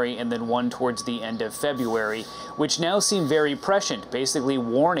January and then one towards the end of February, which now seem very prescient, basically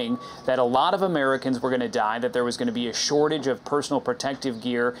warning that a lot of Americans were going to die, that there was going to be a shortage of personal protective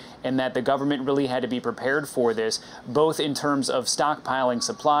gear, and that the government really had to be prepared for this, both in terms of stockpiling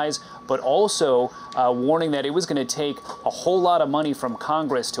supplies, but also warning that it was going to take a whole lot of money from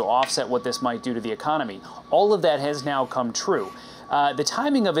Congress to offset what this might do to the economy. All of that has now come true. The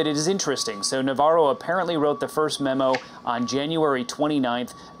timing of it is interesting. So Navarro apparently wrote the first memo on January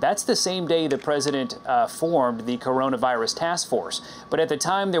 29th. That's the same day the president formed the coronavirus task force. But at the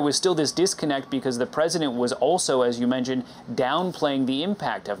time, there was still this disconnect because the president was also, as you mentioned, downplaying the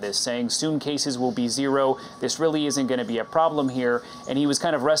impact of this, saying soon cases will be 0. This really isn't going to be a problem here. And he was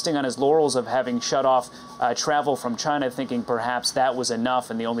kind of resting on his laurels of having shut off travel from China, thinking perhaps that was enough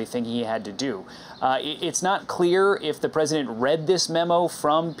and the only thing he had to do. It's not clear if the president read this memo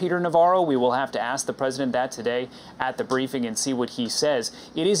from Peter Navarro. We will have to ask the president that today at the briefing and see what he says.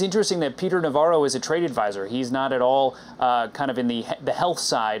 It is interesting that Peter Navarro is a trade advisor. He's not at all kind of in the health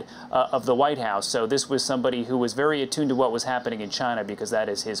side of the White House. So this was somebody who was very attuned to what was happening in China because that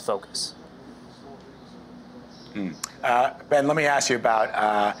is his focus. Ben, let me ask you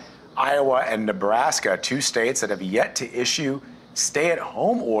about Iowa and Nebraska, 2 states that have yet to issue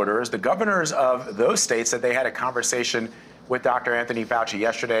stay-at-home orders. The governors of those states said they had a conversation with Dr. Anthony Fauci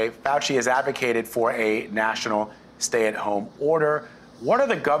yesterday. Fauci has advocated for a national stay-at-home order. What are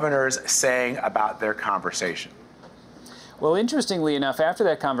the governors saying about their conversation? Well, interestingly enough, after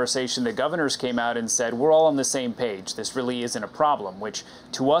that conversation, the governors came out and said, we're all on the same page. This really isn't a problem, which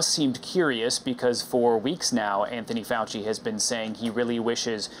to us seemed curious because for weeks now, Anthony Fauci has been saying he really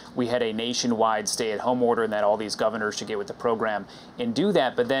wishes we had a nationwide stay-at-home order and that all these governors should get with the program and do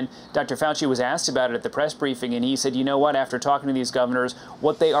that. But then Dr. Fauci was asked about it at the press briefing, and he said, you know what, after talking to these governors,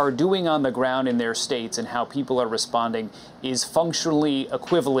 what they are doing on the ground in their states and how people are responding is functionally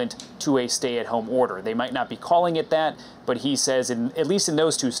equivalent to a stay-at-home order. They might not be calling it that, but he says, at least in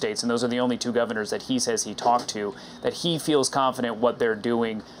those 2 states, and those are the only 2 governors that he says he talked to, that he feels confident what they're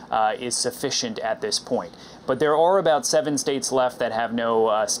doing is sufficient at this point. But there are about 7 states left that have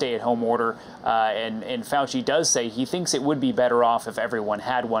no stay-at-home order, and Fauci does say he thinks it would be better off if everyone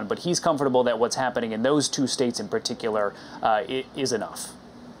had one, but he's comfortable that what's happening in those 2 states in particular is enough.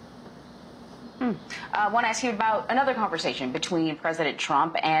 I want to ask you about another conversation between President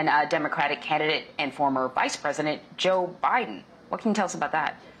Trump and Democratic candidate and former Vice President Joe Biden. What can you tell us about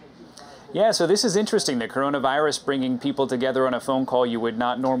that? Yeah, so this is interesting, the coronavirus bringing people together on a phone call you would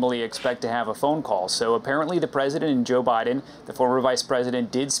not normally expect to have a phone call. So apparently the president and Joe Biden, the former vice president,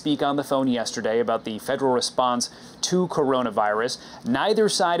 did speak on the phone yesterday about the federal response to coronavirus. Neither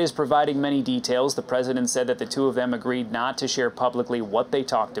side is providing many details. The president said that the 2 of them agreed not to share publicly what they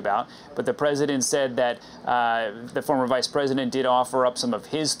talked about, but the president said that the former vice president did offer up some of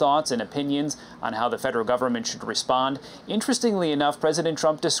his thoughts and opinions on how the federal government should respond. Interestingly enough, President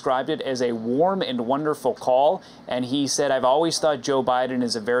Trump described it as a warm and wonderful call, and he said, I've always thought Joe Biden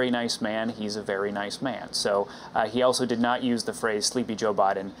is a very nice man. He's a very nice man. So he also did not use the phrase Sleepy Joe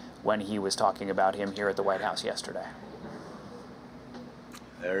Biden when he was talking about him here at the White House yesterday.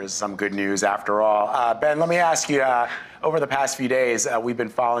 There's some good news after all. Ben, let me ask you, over the past few days, we've been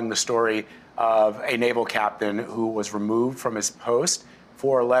following the story of a naval captain who was removed from his post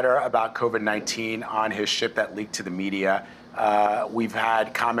for a letter about COVID-19 on his ship that leaked to the media. We've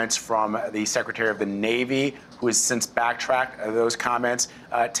had comments from the Secretary of the Navy, who has since backtracked those comments.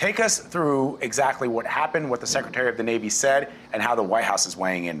 Take us through exactly what happened, what the Secretary of the Navy said, and how the White House is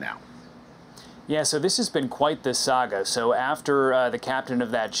weighing in now. Yeah, so this has been quite the saga. So after the captain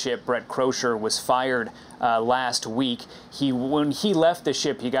of that ship, Brett Crozier, was fired last week, when he left the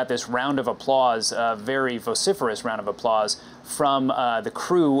ship, he got this round of applause, a very vociferous round of applause from the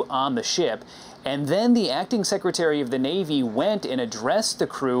crew on the ship. And then the acting Secretary of the Navy went and addressed the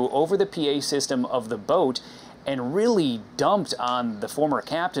crew over the PA system of the boat and really dumped on the former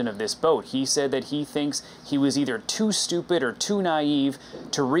captain of this boat. He said that he thinks he was either too stupid or too naive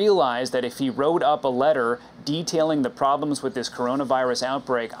to realize that if he wrote up a letter detailing the problems with this coronavirus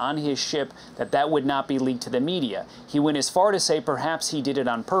outbreak on his ship, that would not be leaked to the media. He went as far to say perhaps he did it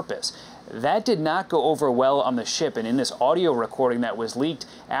on purpose. That did not go over well on the ship, and in this audio recording that was leaked,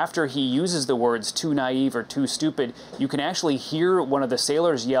 after he uses the words too naive or too stupid, you can actually hear one of the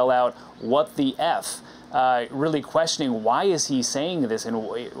sailors yell out, "What the F?" Really questioning why is he saying this,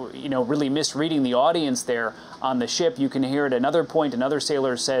 and really misreading the audience there on the ship. You can hear at another point another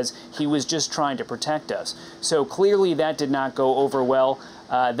sailor says he was just trying to protect us. So clearly that did not go over well.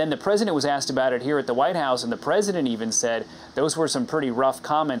 Then the president was asked about it here at the White House, and the president even said, those were some pretty rough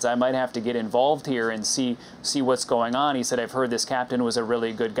comments. I might have to get involved here and see what's going on. He said, I've heard this captain was a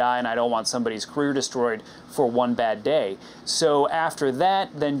really good guy, and I don't want somebody's career destroyed for one bad day. So after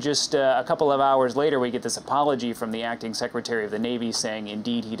that, then just a couple of hours later, we get this apology from the acting Secretary of the Navy saying,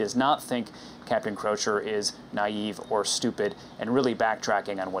 indeed, he does not think Captain Crozier is naive or stupid, and really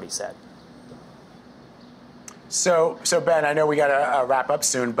backtracking on what he said. So Ben, I know we got to wrap up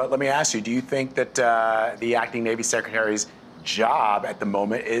soon, but let me ask you, do you think that the acting Navy Secretary's job at the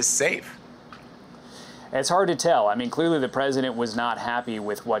moment is safe? It's hard to tell. I mean, clearly the president was not happy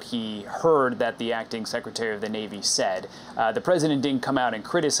with what he heard that the acting Secretary of the Navy said. The president didn't come out and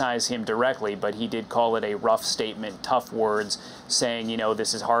criticize him directly, but he did call it a rough statement, tough words, saying,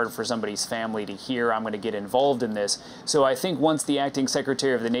 this is hard for somebody's family to hear. I'm going to get involved in this. So I think once the acting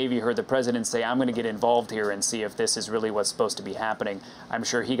Secretary of the Navy heard the president say, I'm going to get involved here and see if this is really what's supposed to be happening, I'm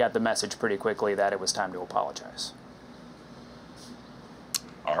sure he got the message pretty quickly that it was time to apologize.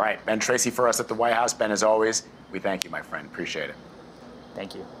 All right, Ben Tracy for us at the White House. Ben, as always, we thank you, my friend. Appreciate it.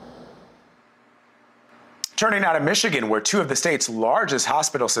 Thank you. Turning now to Michigan, where two of the state's largest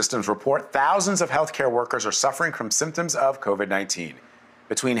hospital systems report thousands of healthcare workers are suffering from symptoms of COVID-19.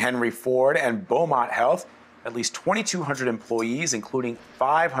 Between Henry Ford and Beaumont Health, At least 2,200 employees, including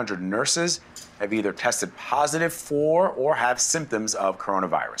 500 nurses, have either tested positive for or have symptoms of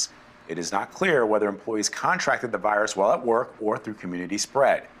coronavirus. It is not clear whether employees contracted the virus while at work or through community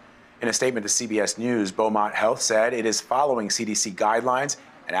spread. In a statement to CBS News, Beaumont Health said it is following CDC guidelines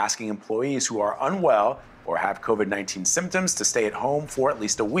and asking employees who are unwell or have COVID-19 symptoms to stay at home for at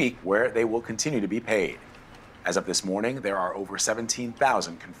least a week, where they will continue to be paid. As of this morning, there are over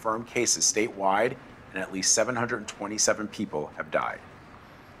 17,000 confirmed cases statewide, and at least 727 people have died.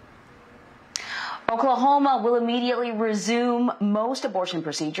 Oklahoma will immediately resume most abortion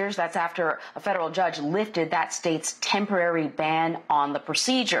procedures. That's after a federal judge lifted that state's temporary ban on the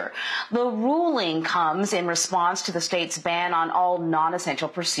procedure. The ruling comes in response to the state's ban on all non-essential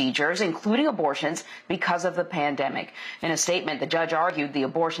procedures, including abortions, because of the pandemic. In a statement, the judge argued the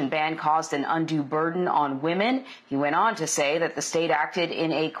abortion ban caused an undue burden on women. He went on to say that the state acted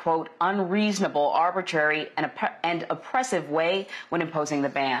in a, quote, unreasonable, arbitrary, and oppressive way when imposing the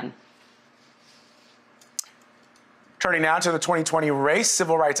ban. Turning now to the 2020 race,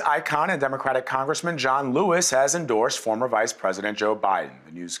 civil rights icon and Democratic Congressman John Lewis has endorsed former Vice President Joe Biden.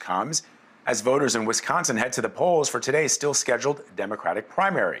 The news comes as voters in Wisconsin head to the polls for today's still scheduled Democratic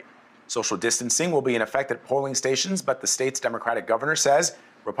primary. Social distancing will be in effect at polling stations, but the state's Democratic governor says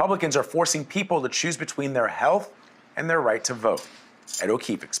Republicans are forcing people to choose between their health and their right to vote. Ed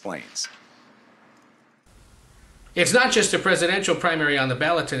O'Keefe explains. It's not just a presidential primary on the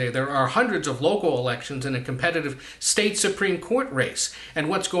ballot today. There are hundreds of local elections and a competitive state Supreme Court race. And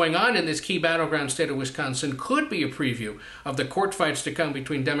what's going on in this key battleground state of Wisconsin could be a preview of the court fights to come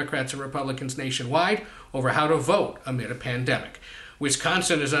between Democrats and Republicans nationwide over how to vote amid a pandemic.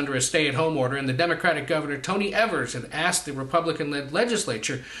 Wisconsin is under a stay-at-home order, and the Democratic governor, Tony Evers, had asked the Republican-led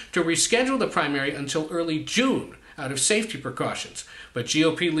legislature to reschedule the primary until early June out of safety precautions. But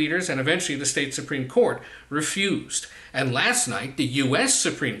GOP leaders and eventually the state Supreme Court refused. And last night, the U.S.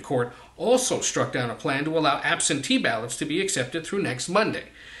 Supreme Court also struck down a plan to allow absentee ballots to be accepted through next Monday.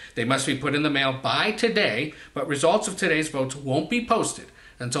 They must be put in the mail by today, but results of today's votes won't be posted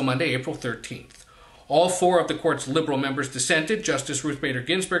until Monday, April 13th. All four of the court's liberal members dissented. Justice Ruth Bader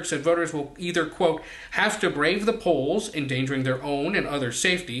Ginsburg said voters will either, quote, have to brave the polls, endangering their own and others'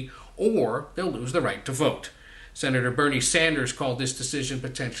 safety, or they'll lose the right to vote. Senator Bernie Sanders called this decision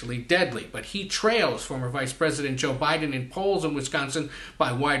potentially deadly, but he trails former Vice President Joe Biden in polls in Wisconsin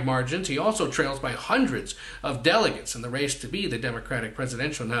by wide margins. He also trails by hundreds of delegates in the race to be the Democratic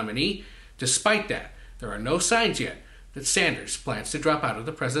presidential nominee. Despite that, there are no signs yet that Sanders plans to drop out of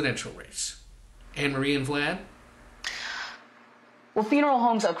the presidential race. Anne-Marie and Vlad? Well, funeral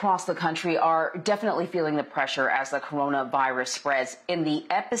homes across the country are definitely feeling the pressure as the coronavirus spreads. In the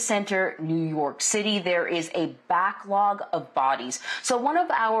epicenter, New York City, there is a backlog of bodies. So one of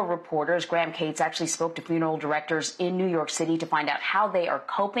our reporters, Graham Cates, actually spoke to funeral directors in New York City to find out how they are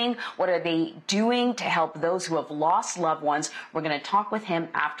coping. What are they doing to help those who have lost loved ones? We're going to talk with him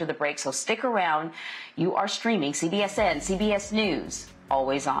after the break, so stick around. You are streaming CBSN, CBS News,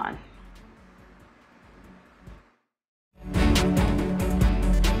 always on.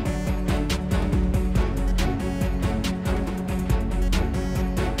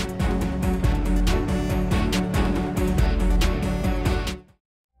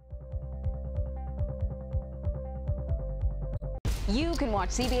 You can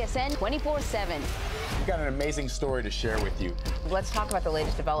watch CBSN 24/7. We've got an amazing story to share with you. Let's talk about the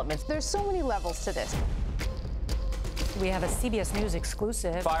latest developments. There's so many levels to this. We have a CBS News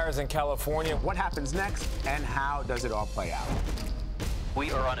exclusive. Fires in California. What happens next, and how does it all play out?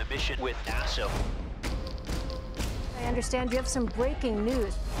 We are on a mission with NASA. I understand you have some breaking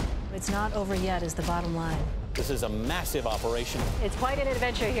news. It's not over yet, is the bottom line. This is a massive operation. It's quite an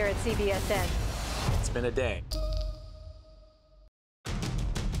adventure here at CBSN. It's been a day.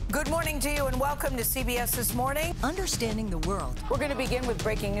 Good morning to you and welcome to CBS This Morning. Understanding the world. We're going to begin with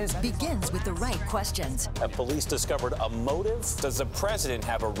breaking news. Begins with the right questions. Have police discovered a motive? Does the president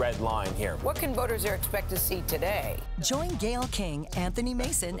have a red line here? What can voters expect to see today? Join Gayle King, Anthony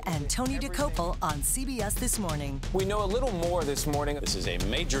Mason, and Tony DeCopel on CBS This Morning. We know a little more this morning. This is a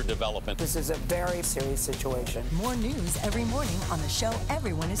major development. This is a very serious situation. More news every morning on the show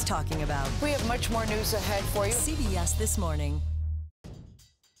everyone is talking about. We have much more news ahead for you. CBS This Morning.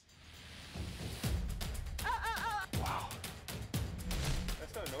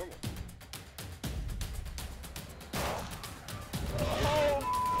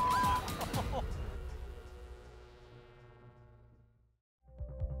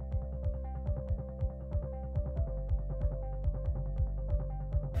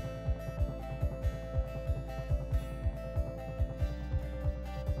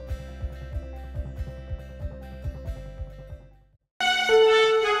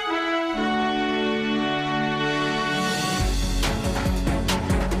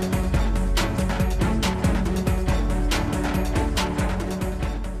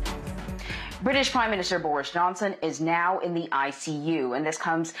 British Prime Minister Boris Johnson is now in the ICU, and this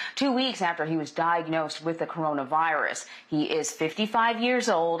comes 2 weeks after he was diagnosed with the coronavirus. He is 55 years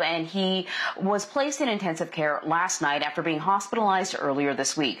old, and he was placed in intensive care last night after being hospitalized earlier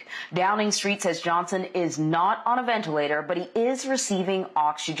this week. Downing Street says Johnson is not on a ventilator, but he is receiving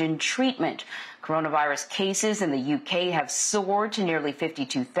oxygen treatment. Coronavirus cases in the UK have soared to nearly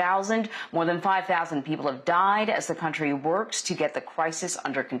 52,000. More than 5,000 people have died as the country works to get the crisis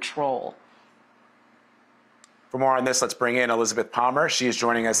under control. For more on this, let's bring in Elizabeth Palmer. She is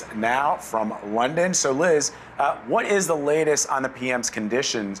joining us now from London. So, Liz, what is the latest on the PM's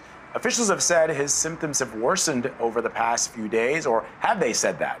conditions? Officials have said his symptoms have worsened over the past few days, or have they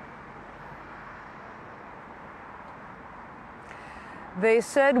said that? They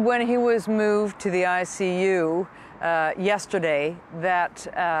said when he was moved to the ICU yesterday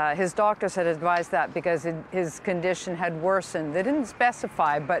that his doctors had advised that because his condition had worsened. They didn't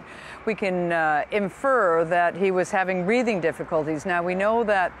specify, but we can infer that he was having breathing difficulties. Now, we know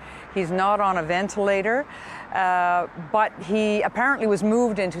that he's not on a ventilator, but he apparently was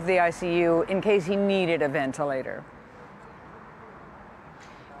moved into the ICU in case he needed a ventilator.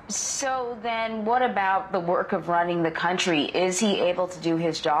 So then what about the work of running the country? Is he able to do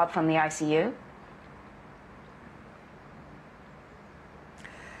his job from the ICU?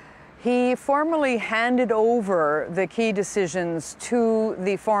 He formally handed over the key decisions to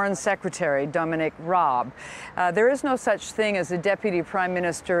the Foreign Secretary, Dominic Raab. There is no such thing as a Deputy Prime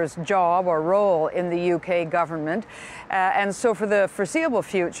Minister's job or role in the UK government. And so for the foreseeable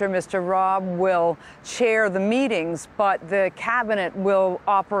future, Mr. Raab will chair the meetings, but the cabinet will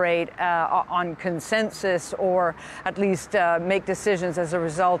operate on consensus or at least make decisions as a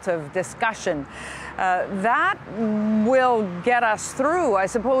result of discussion. That will get us through. I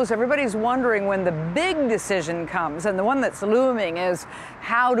suppose everybody's wondering when the big decision comes, and the one that's looming is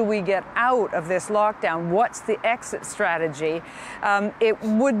how do we get out of this lockdown? What's the exit strategy? It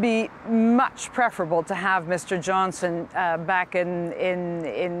would be much preferable to have Mr. Johnson back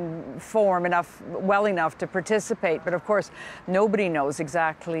in form well enough to participate. But of course, nobody knows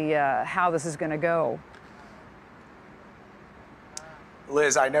exactly how this is going to go.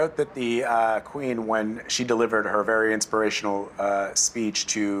 Liz, I note that the Queen, when she delivered her very inspirational speech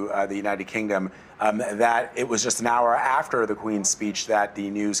to the United Kingdom, that it was just an hour after the Queen's speech that the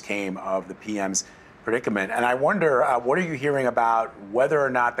news came of the PM's predicament. And I wonder, what are you hearing about whether or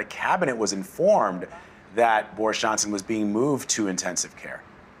not the cabinet was informed that Boris Johnson was being moved to intensive care?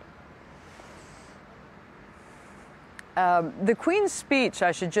 The Queen's speech,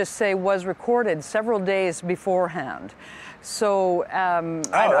 I should just say, was recorded several days beforehand. So I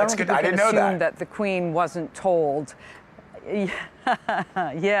don't think we can assume that the Queen wasn't told.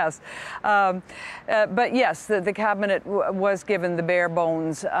 Yes. But yes, the cabinet was given the bare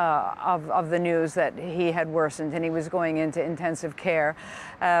bones of the news that he had worsened and he was going into intensive care.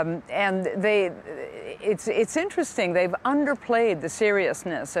 And it's interesting, they've underplayed the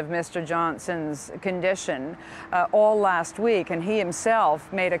seriousness of Mr. Johnson's condition all last week, and he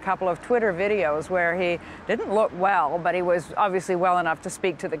himself made a couple of Twitter videos where he didn't look well, but he was obviously well enough to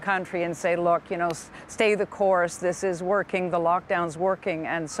speak to the country and say, look, you know, stay the course, this is working, the lockdown's working,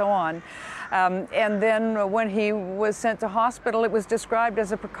 and so on. And then when he was sent to hospital, it was described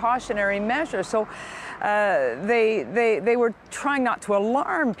as a precautionary measure. So they were trying not to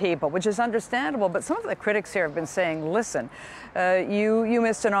alarm people, which is understandable. But some of the critics here have been saying, listen, you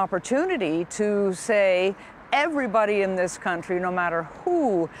missed an opportunity to say, everybody in this country, no matter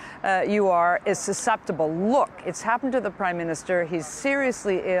who you are, is susceptible. Look, it's happened to the Prime Minister. He's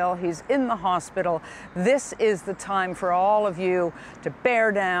seriously ill. He's in the hospital. This is the time for all of you to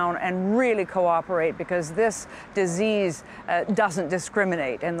bear down and really cooperate, because this disease doesn't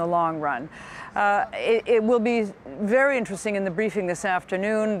discriminate in the long run. It will be very interesting in the briefing this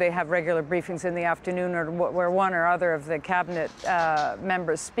afternoon. They have regular briefings in the afternoon where one or other of the cabinet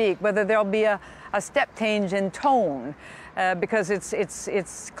members speak, whether there'll be a step change in tone, because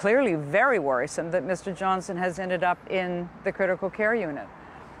it's clearly very worrisome that Mr. Johnson has ended up in the critical care unit.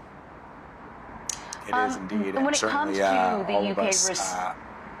 It is indeed. When it comes to the UK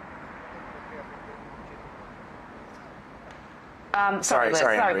Sorry,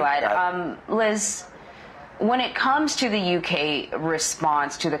 Glad. Liz, when it comes to the UK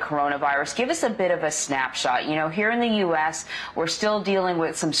response to the coronavirus, give us a bit of a snapshot. You know, here in the U.S., we're still dealing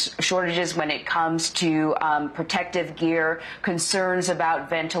with some shortages when it comes to protective gear, concerns about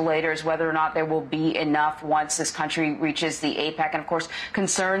ventilators, whether or not there will be enough once this country reaches the APEC, and, of course,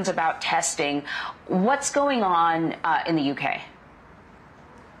 concerns about testing. What's going on in the UK?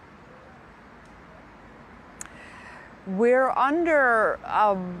 We're under,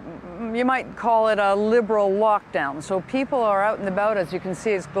 you might call it a liberal lockdown. So people are out and about. As you can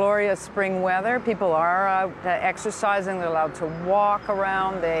see, it's glorious spring weather. People are out exercising. They're allowed to walk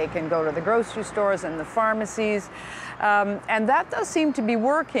around. They can go to the grocery stores and the pharmacies. And that does seem to be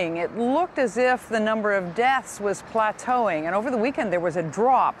working. It looked as if the number of deaths was plateauing. And over the weekend, there was a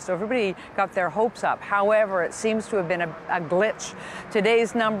drop. So everybody got their hopes up. However, it seems to have been a glitch.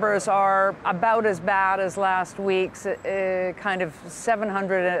 Today's numbers are about as bad as last week's. Kind of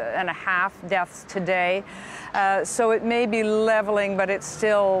 700.5 deaths today. So it may be leveling, but it's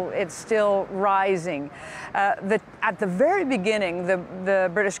still rising. At the very beginning, the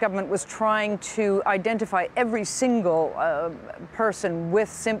British government was trying to identify every single person with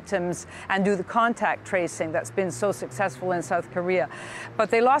symptoms and do the contact tracing that's been so successful in South Korea. But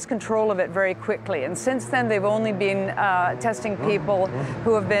they lost control of it very quickly. And since then, they've only been testing people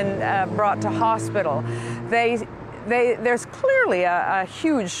who have been brought to hospital. There's clearly a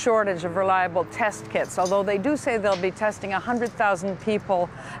huge shortage of reliable test kits, although they do say they'll be testing 100,000 people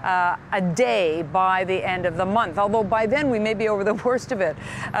a day by the end of the month, although by then we may be over the worst of it.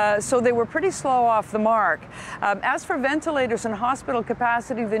 So they were pretty slow off the mark. As for ventilators and hospital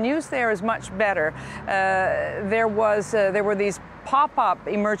capacity, the news there is much better. There were these pop-up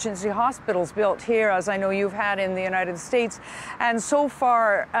emergency hospitals built here, as I know you've had in the United States, and so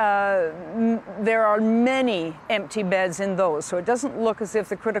far there are many empty beds in those, so it doesn't look as if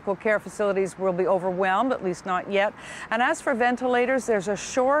the critical care facilities will be overwhelmed, at least not yet. And as for ventilators, there's a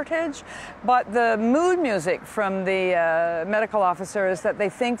shortage, but the mood music from the medical officer is that they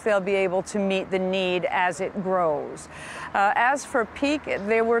think they'll be able to meet the need as it grows. As for peak,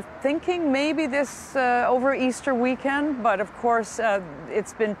 they were thinking maybe this over Easter weekend, but of course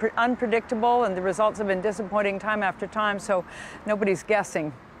it's been unpredictable and the results have been disappointing time after time, so nobody's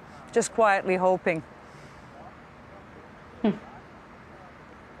guessing, just quietly hoping.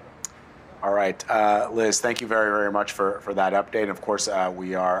 All right, Liz, thank you very, very much for that update. And of course,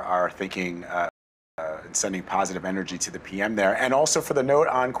 we are thinking and sending positive energy to the PM there. And also for the note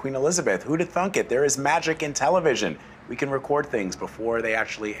on Queen Elizabeth, who'd have thunk it? There is magic in television. We can record things before they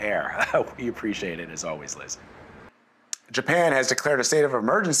actually air. We appreciate it, as always, Liz. Japan has declared a state of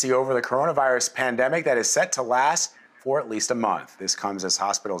emergency over the coronavirus pandemic that is set to last for at least a month. This comes as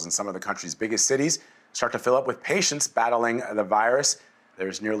hospitals in some of the country's biggest cities start to fill up with patients battling the virus.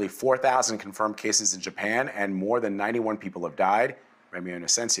 There's nearly 4,000 confirmed cases in Japan, and more than 91 people have died. Remy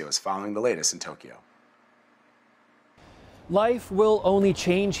Inocencio is following the latest in Tokyo. Life will only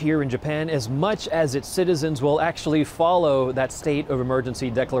change here in Japan as much as its citizens will actually follow that state of emergency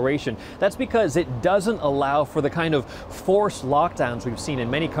declaration. That's because it doesn't allow for the kind of forced lockdowns we've seen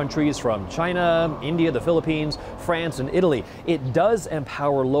in many countries from China, India, the Philippines, France, and Italy. It does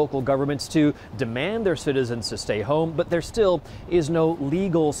empower local governments to demand their citizens to stay home, but there still is no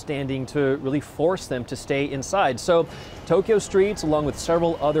legal standing to really force them to stay inside. So Tokyo streets, along with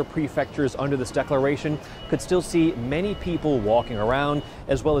several other prefectures under this declaration, could still see many people walking around,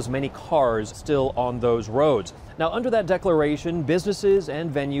 as well as many cars still on those roads. Now, under that declaration, businesses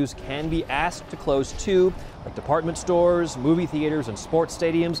and venues can be asked to close too, like department stores, movie theaters, and sports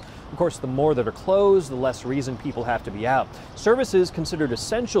stadiums. Of course, the more that are closed, the less reason people have to be out. Services considered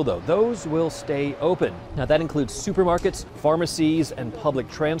essential, though, those will stay open. Now, that includes supermarkets, pharmacies, and public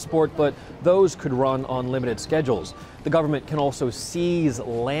transport, but those could run on limited schedules. The government can also seize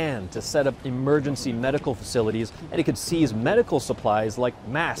land to set up emergency medical facilities, and it could seize medical supplies like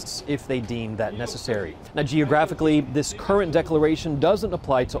masks if they deem that necessary. Now, geographically, this current declaration doesn't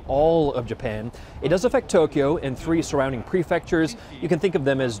apply to all of Japan. It does affect Tokyo and 3 surrounding prefectures. You can think of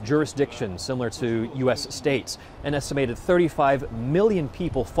them as jurisdictions similar to U.S. states. An estimated 35 million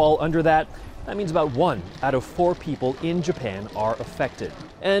people fall under that. That means about 1 out of 4 people in Japan are affected.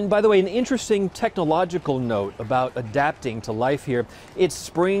 And by the way, an interesting technological note about adapting to life here. It's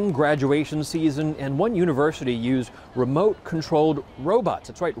spring graduation season, and one university used remote-controlled robots.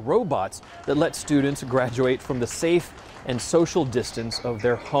 That's right, robots that let students graduate from the safe and social distance of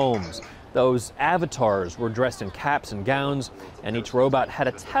their homes. Those avatars were dressed in caps and gowns, and each robot had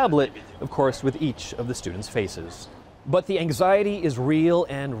a tablet, of course, with each of the students' faces. But the anxiety is real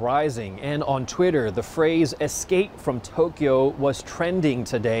and rising, and on Twitter, the phrase "escape from Tokyo" was trending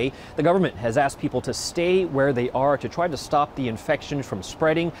today. The government has asked people to stay where they are to try to stop the infection from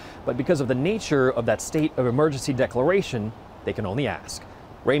spreading, but because of the nature of that state of emergency declaration, they can only ask.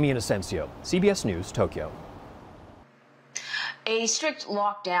 Remy Inocencio, CBS News, Tokyo. A strict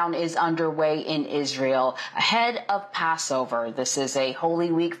lockdown is underway in Israel ahead of Passover. This is a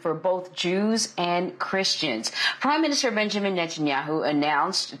holy week for both Jews and Christians. Prime Minister Benjamin Netanyahu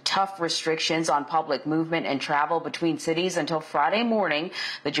announced tough restrictions on public movement and travel between cities until Friday morning.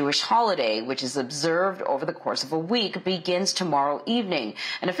 The Jewish holiday, which is observed over the course of a week, begins tomorrow evening.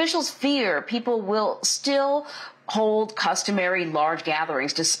 And officials fear people will still hold customary large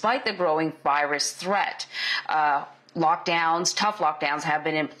gatherings despite the growing virus threat. Tough lockdowns have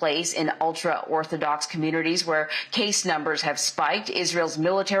been in place in ultra-Orthodox communities where case numbers have spiked. Israel's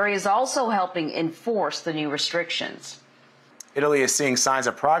military is also helping enforce the new restrictions. Italy is seeing signs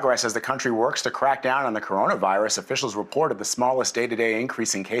of progress as the country works to crack down on the coronavirus. Officials reported the smallest day-to-day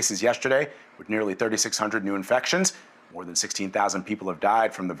increase in cases yesterday, with nearly 3,600 new infections. More than 16,000 people have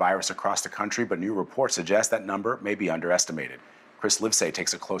died from the virus across the country, but new reports suggest that number may be underestimated. Chris Livesay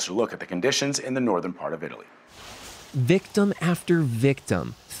takes a closer look at the conditions in the northern part of Italy. Victim after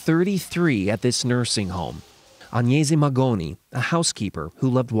victim, 33 at this nursing home. Agnese Magoni, a housekeeper who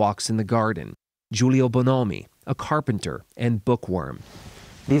loved walks in the garden. Giulio Bonomi, a carpenter and bookworm.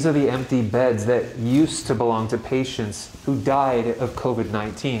 These are the empty beds that used to belong to patients who died of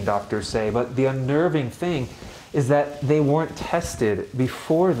COVID-19, doctors say. But the unnerving thing is that they weren't tested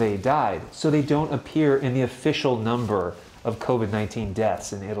before they died, so they don't appear in the official number of COVID-19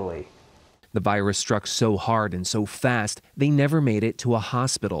 deaths in Italy. The virus struck so hard and so fast, they never made it to a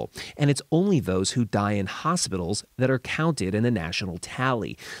hospital. And it's only those who die in hospitals that are counted in the national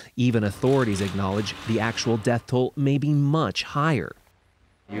tally. Even authorities acknowledge the actual death toll may be much higher.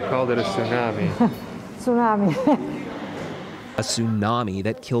 You called it a tsunami. Tsunami. A tsunami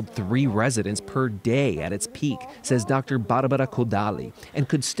that killed 3 residents per day at its peak, says Dr. Barbara Codali, and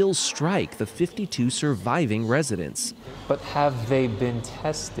could still strike the 52 surviving residents. But have they been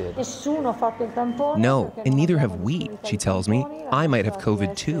tested? No, and neither have we, she tells me. I might have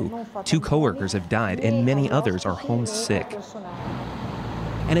COVID too. 2 coworkers have died, and many others are homesick.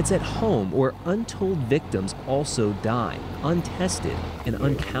 And it's at home where untold victims also die, untested and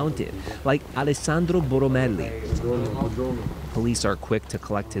uncounted, like Alessandro Boromelli. Police are quick to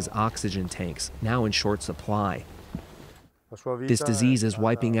collect his oxygen tanks, now in short supply. This disease is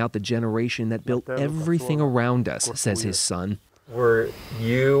wiping out the generation that built everything around us, says his son. Were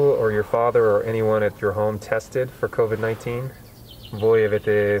you or your father or anyone at your home tested for COVID-19? Voi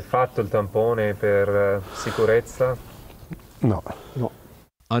avete fatto il tampone per sicurezza? No.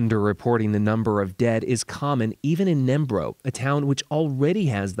 Underreporting the number of dead is common even in Nembro, a town which already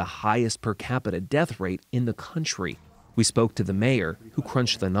has the highest per capita death rate in the country. We spoke to the mayor, who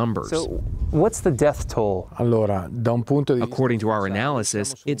crunched the numbers. So, what's the death toll? According to our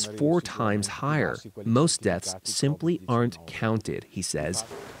analysis, it's 4 times higher. Most deaths simply aren't counted, he says.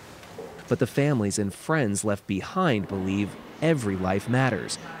 But the families and friends left behind believe every life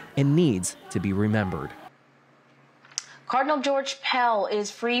matters and needs to be remembered. Cardinal George Pell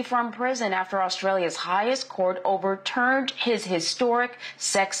is free from prison after Australia's highest court overturned his historic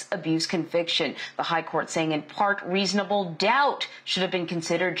sex abuse conviction. The High Court saying in part reasonable doubt should have been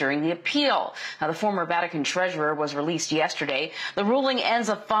considered during the appeal. Now, the former Vatican treasurer was released yesterday. The ruling ends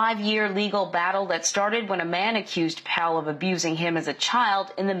a 5-year legal battle that started when a man accused Pell of abusing him as a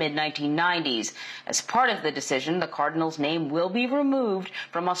child in the mid-1990s. As part of the decision, the Cardinal's name will be removed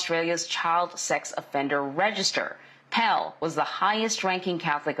from Australia's child sex offender register. Pell was the highest-ranking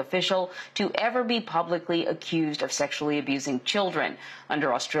Catholic official to ever be publicly accused of sexually abusing children.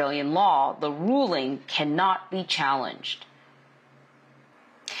 Under Australian law, the ruling cannot be challenged.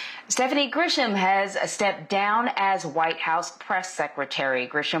 Stephanie Grisham has stepped down as White House press secretary.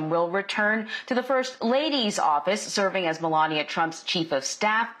 Grisham will return to the First Lady's office, serving as Melania Trump's chief of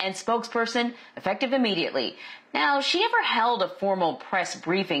staff and spokesperson, effective immediately. Now, she never held a formal press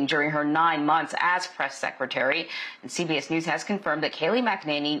briefing during her 9 months as press secretary, and CBS News has confirmed that Kayleigh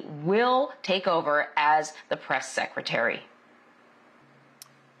McEnany will take over as the press secretary.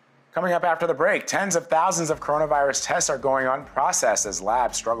 Coming up after the break, tens of thousands of coronavirus tests are going unprocessed as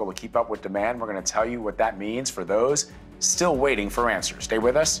labs struggle to keep up with demand. We're going to tell you what that means for those still waiting for answers. Stay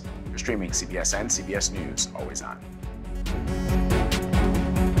with us. You're streaming CBSN, CBS News, always on.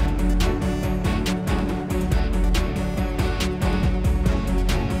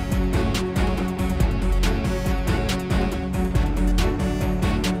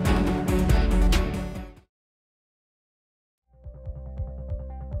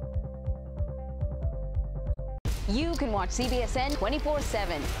 You can watch CBSN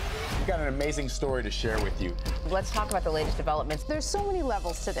 24/7. We've got an amazing story to share with you. Let's talk about the latest developments. There's so many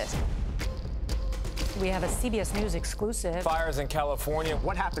levels to this. We have a CBS News exclusive. Fires in California.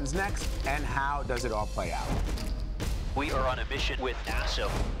 What happens next and how does it all play out? We are on a mission with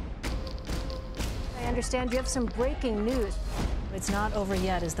NASA. I understand you have some breaking news. It's not over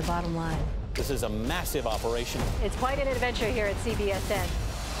yet, is the bottom line. This is a massive operation. It's quite an adventure here at CBSN.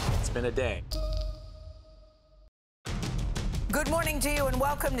 It's been a day. Good morning to you and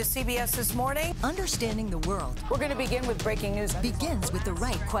welcome to CBS This Morning. Understanding the world We're going to begin with breaking news. begins with the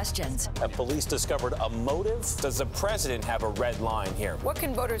right questions. Have police discovered a motive? Does the president have a red line here? What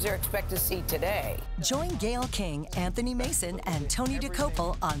can voters expect to see today? Join Gayle King, Anthony Mason, and Tony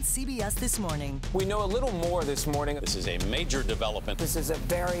DeCopel on CBS This Morning. We know a little more this morning. This is a major development. This is a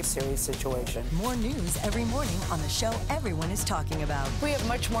very serious situation. More news every morning on the show everyone is talking about. We have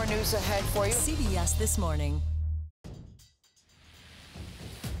much more news ahead for you. CBS This Morning.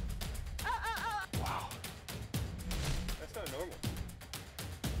 That's not normal.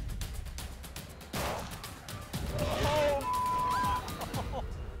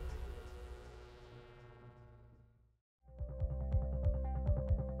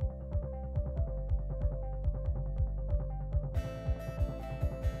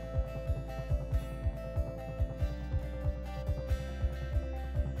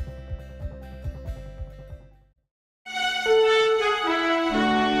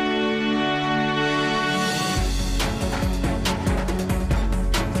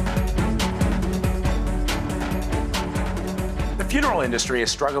 The funeral industry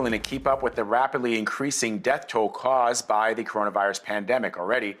is struggling to keep up with the rapidly increasing death toll caused by the coronavirus pandemic.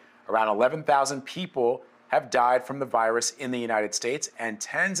 Already, around 11,000 people have died from the virus in the United States, and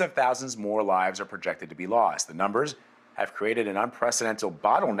tens of thousands more lives are projected to be lost. The numbers have created an unprecedented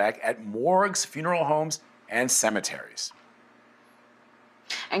bottleneck at morgues, funeral homes, and cemeteries.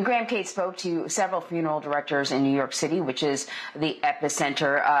 And Graham Tate spoke to several funeral directors in New York City, which is the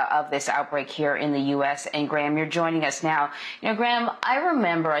epicenter of this outbreak here in the U.S. And Graham, you're joining us now. You know, Graham, I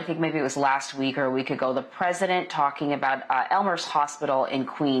remember, I think maybe it was last week or a week ago, the president talking about Elmer's Hospital in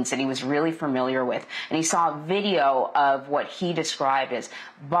Queens that he was really familiar with. And he saw a video of what he described as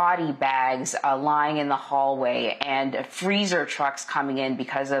body bags lying in the hallway and freezer trucks coming in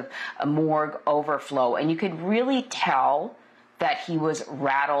because of a morgue overflow. And you could really tell that he was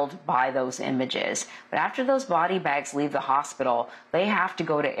rattled by those images. But after those body bags leave the hospital, they have to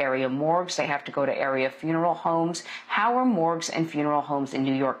go to area morgues, they have to go to area funeral homes. How are morgues and funeral homes in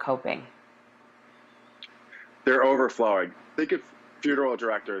New York coping? They're overflowing. Think of funeral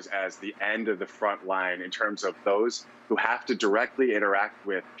directors as the end of the front line in terms of those who have to directly interact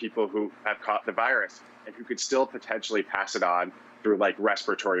with people who have caught the virus and who could still potentially pass it on through like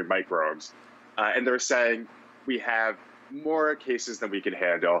respiratory microbes. And they're saying we have more cases than we can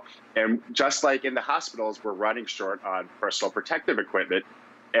handle. And just like in the hospitals, we're running short on personal protective equipment.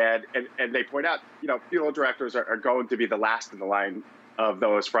 And they point out, you know, funeral directors are going to be the last in the line of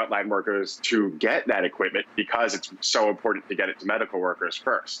those frontline workers to get that equipment because it's so important to get it to medical workers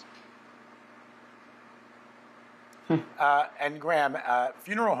first. And Graham,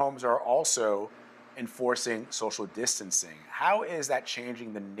 funeral homes are also enforcing social distancing. How is that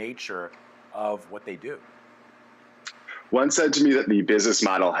changing the nature of what they do? One said to me that the business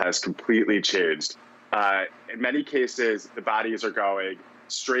model has completely changed. In many cases, the bodies are going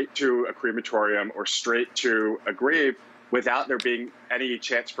straight to a crematorium or straight to a grave without there being any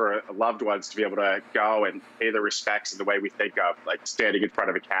chance for loved ones to be able to go and pay their respects in the way we think of, like standing in front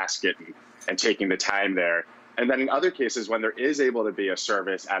of a casket and taking the time there. And then in other cases, when there is able to be a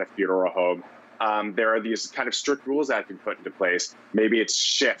service at a funeral home, there are these kind of strict rules that have been put into place. Maybe it's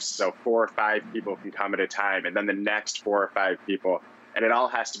shifts, so 4 or 5 people can come at a time, and then the next 4 or 5 people. And it all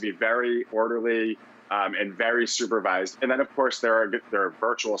has to be very orderly and very supervised. And then, of course, there are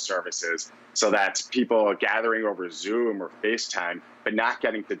virtual services, so that's people gathering over Zoom or FaceTime, but not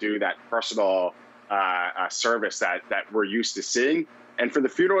getting to do that personal service that we're used to seeing. And for the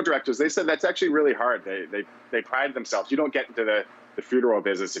funeral directors, they said that's actually really hard. They pride themselves. You don't get into the funeral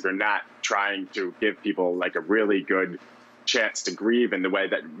business if you're not trying to give people like a really good chance to grieve in the way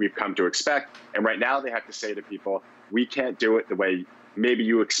that we've come to expect. And right now they have to say to people, we can't do it the way maybe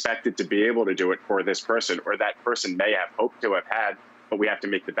you expected to be able to do it for this person, or that person may have hoped to have had, but we have to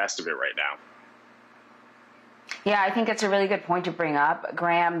make the best of it right now. Yeah, I think it's a really good point to bring up,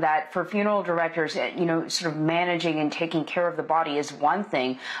 Graham, that for funeral directors, you know, sort of managing and taking care of the body is one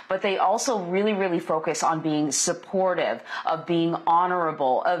thing, but they also really, really focus on being supportive, of being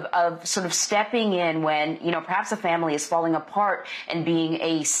honorable, of sort of stepping in when, you know, perhaps a family is falling apart and being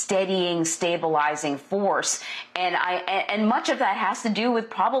a steadying, stabilizing force. And much of that has to do with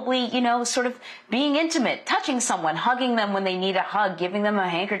probably, you know, sort of being intimate, touching someone, hugging them when they need a hug, giving them a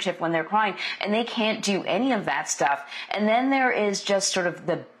handkerchief when they're crying, and they can't do any of that. stuff. And then there is just sort of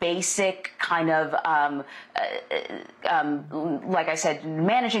the basic kind of, like I said,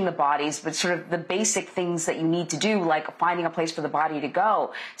 managing the bodies, but sort of the basic things that you need to do, like finding a place for the body to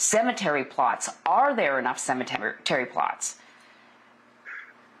go. Cemetery plots. Are there enough cemetery plots?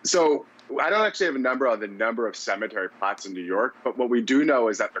 So I don't actually have a number on the number of cemetery plots in New York, but what we do know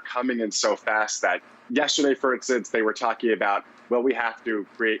is that they're coming in so fast that yesterday, for instance, they were talking about, well, we have to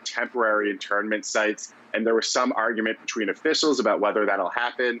create temporary internment sites. And there was some argument between officials about whether that'll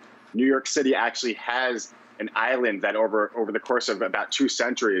happen. New York City actually has an island that over the course of about 2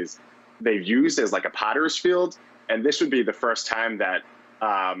 centuries, they've used as like a potter's field. And this would be the first time that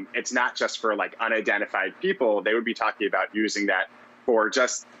it's not just for like unidentified people. They would be talking about using that for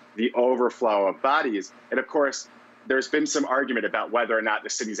just the overflow of bodies. And of course, there's been some argument about whether or not the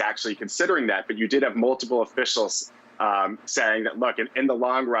city's actually considering that, but you did have multiple officials saying that, look, in the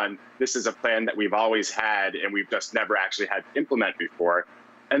long run, this is a plan that we've always had and we've just never actually had to implement before.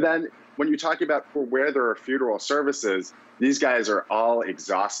 And then when you talk about for where there are funeral services, these guys are all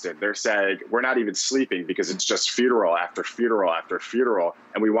exhausted. They're saying, we're not even sleeping because it's just funeral after funeral after funeral.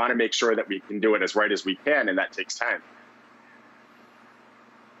 And we want to make sure that we can do it as right as we can, and that takes time.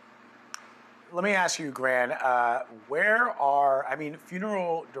 Let me ask you, Gran, where are,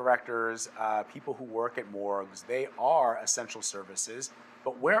 funeral directors, people who work at morgues, they are essential services,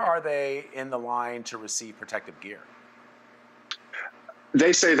 but where are they in the line to receive protective gear?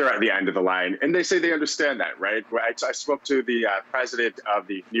 They say they're at the end of the line, and they say they understand that, right? I spoke to the president of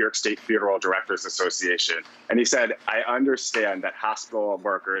the New York State Funeral Directors Association, and he said, I understand that hospital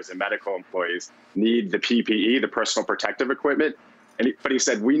workers and medical employees need the PPE, the personal protective equipment, but he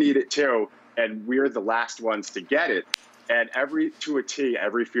said, we need it too. And we're the last ones to get it. And to a T,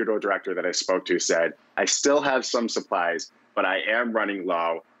 every funeral director that I spoke to said, I still have some supplies, but I am running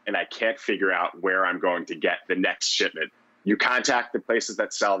low and I can't figure out where I'm going to get the next shipment. You contact the places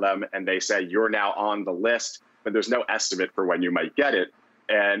that sell them and they say you're now on the list, but there's no estimate for when you might get it.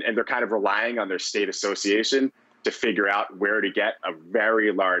 And they're kind of relying on their state association to figure out where to get a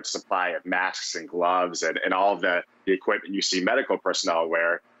very large supply of masks and gloves and all the equipment you see medical personnel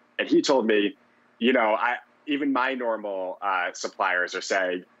wear. And he told me, even my normal suppliers are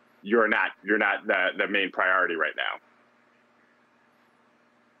saying, you're not the main priority right now.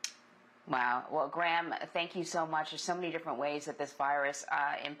 Wow. Well, Graham, thank you so much. There's so many different ways that this virus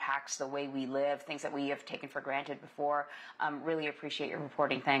impacts the way we live, things that we have taken for granted before. Really appreciate your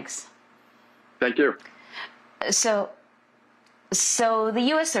reporting. Thanks. Thank you. So the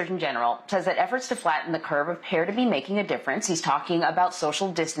U.S. Surgeon General says that efforts to flatten the curve appear to be making a difference. He's talking about social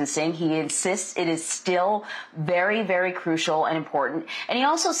distancing. He insists it is still very, very crucial and important. And he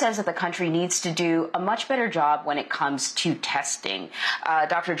also says that the country needs to do a much better job when it comes to testing.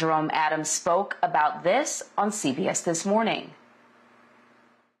 Dr. Jerome Adams spoke about this on CBS This Morning.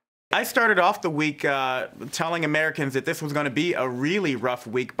 I started off the week telling Americans that this was going to be a really rough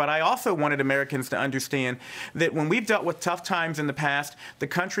week, but I also wanted Americans to understand that when we've dealt with tough times in the past, the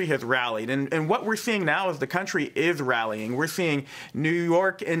country has rallied. And what we're seeing now is the country is rallying. We're seeing New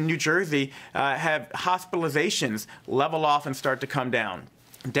York and New Jersey have hospitalizations level off and start to come down.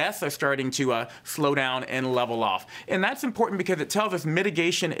 Deaths are starting to slow down and level off. And that's important because it tells us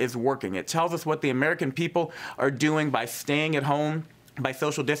mitigation is working. It tells us what the American people are doing by staying at home, by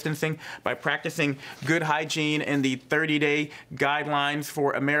social distancing, by practicing good hygiene, and the 30-day guidelines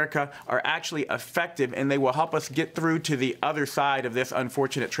for America are actually effective, and they will help us get through to the other side of this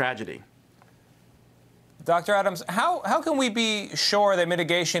unfortunate tragedy. Dr. Adams, how can we be sure that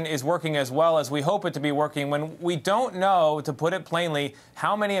mitigation is working as well as we hope it to be working when we don't know, to put it plainly,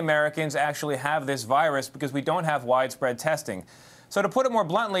 how many Americans actually have this virus because we don't have widespread testing? So to put it more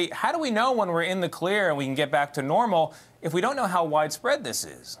bluntly, how do we know when we're in the clear and we can get back to normal if we don't know how widespread this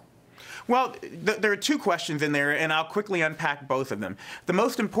is? Well, there are two questions in there, and I'll quickly unpack both of them. The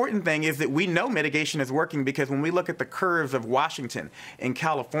most important thing is that we know mitigation is working because when we look at the curves of Washington and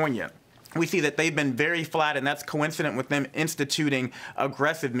California, we see that they've been very flat, and that's coincident with them instituting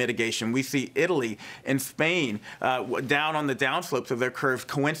aggressive mitigation. We see Italy and Spain down on the downslopes of their curves,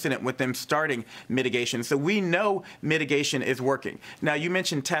 coincident with them starting mitigation. So we know mitigation is working. Now, you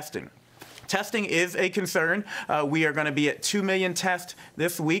mentioned testing. Testing is a concern. We are going to be at 2 million tests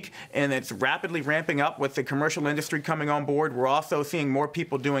this week, and it's rapidly ramping up with the commercial industry coming on board. We're also seeing more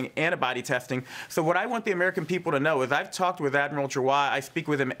people doing antibody testing. So what I want the American people to know is I've talked with Admiral Jawad. I speak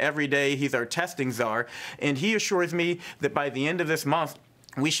with him every day. He's our testing czar, and he assures me that by the end of this month,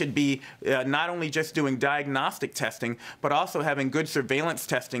 we should be not only just doing diagnostic testing, but also having good surveillance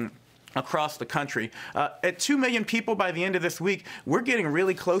testing across the country. At 2 million people by the end of this week, we're getting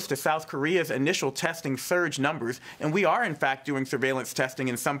really close to South Korea's initial testing surge numbers, and we are in fact doing surveillance testing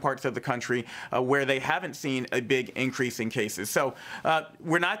in some parts of the country where they haven't seen a big increase in cases. So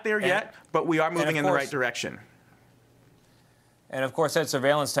we're not there yet, but we are moving in the right direction. And of course, that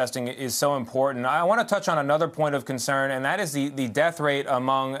surveillance testing is so important. I want to touch on another point of concern, and that is the death rate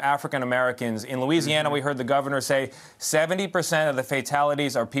among African Americans. In Louisiana, we heard the governor say 70% of the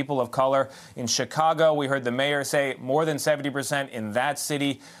fatalities are people of color. In Chicago, we heard the mayor say more than 70% in that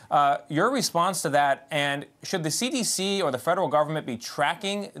city. Your response to that, and should the CDC or the federal government be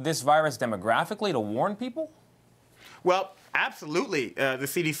tracking this virus demographically to warn people? Well, absolutely. The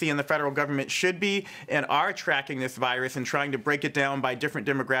CDC and the federal government should be and are tracking this virus and trying to break it down by different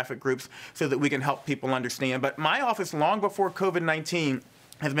demographic groups so that we can help people understand. But my office, long before COVID-19,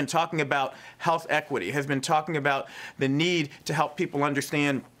 has been talking about health equity, has been talking about the need to help people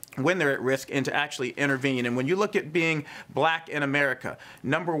understand when they're at risk and to actually intervene. And when you look at being black in America,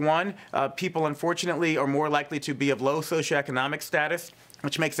 number one, people unfortunately are more likely to be of low socioeconomic status,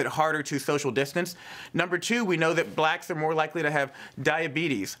 which makes it harder to social distance. Number two, we know that blacks are more likely to have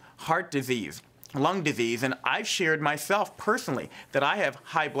diabetes, heart disease, lung disease, and I've shared myself personally that I have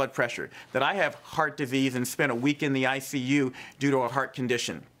high blood pressure, that I have heart disease and spent a week in the ICU due to a heart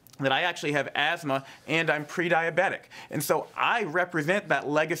condition, that I actually have asthma and I'm pre-diabetic. And so I represent that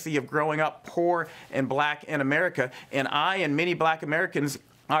legacy of growing up poor and black in America, and I and many black Americans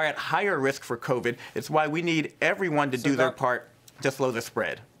are at higher risk for COVID. It's why we need everyone to do their part to slow the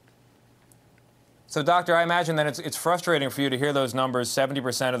spread. So, Doctor, I imagine that it's frustrating for you to hear those numbers,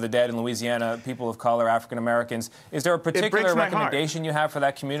 70% of the dead in Louisiana, people of color, African Americans. Is there a particular recommendation you have for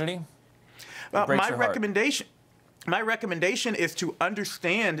that community? Well, my recommendation is to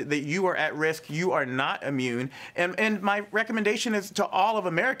understand that you are at risk, you are not immune, and my recommendation is to all of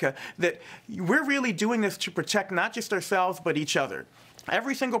America that we're really doing this to protect not just ourselves, but each other.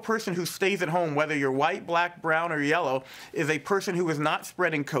 Every single person who stays at home, whether you're white, black, brown, or yellow, is a person who is not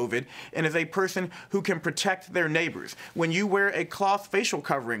spreading COVID and is a person who can protect their neighbors. When you wear a cloth facial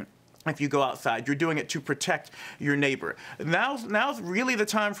covering, if you go outside, you're doing it to protect your neighbor. Now's really the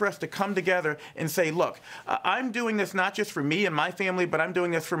time for us to come together and say, look, I'm doing this not just for me and my family, but I'm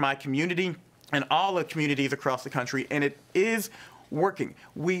doing this for my community and all the communities across the country, and it is working.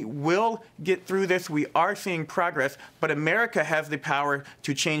 We will get through this. We are seeing progress, but America has the power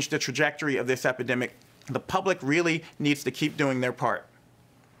to change the trajectory of this epidemic. The public really needs to keep doing their part.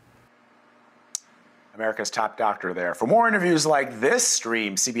 America's top doctor there. For more interviews like this,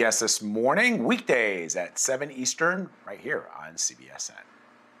 stream CBS This Morning, weekdays at 7 Eastern, right here on CBSN.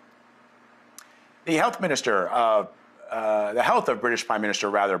 The health of British Prime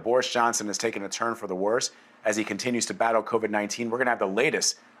Minister, Boris Johnson has taken a turn for the worse as he continues to battle COVID-19. We're going to have the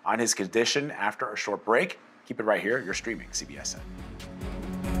latest on his condition after a short break. Keep it right here. You're streaming CBSN.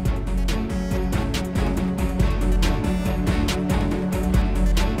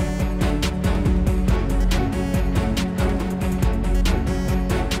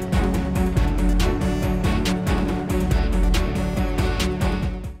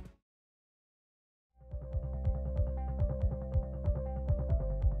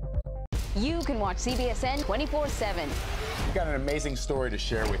 You can watch CBSN 24/7. We've got an amazing story to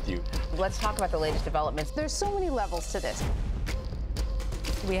share with you. Let's talk about the latest developments. There's so many levels to this.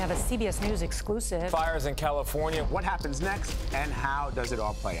 We have a CBS News exclusive. Fires in California. What happens next, and how does it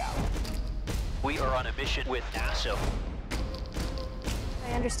all play out? We are on a mission with NASA.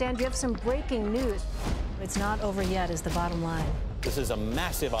 I understand you have some breaking news. It's not over yet, is the bottom line. This is a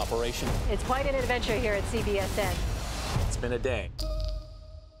massive operation. It's quite an adventure here at CBSN. It's been a day.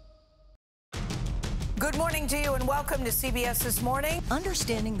 Good morning to you and welcome to CBS This Morning.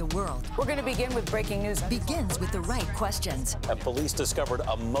 Understanding the world We're going to begin with breaking news. begins with the right questions. Have police discovered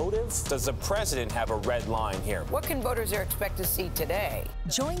a motive? Does the president have a red line here? What can voters expect to see today?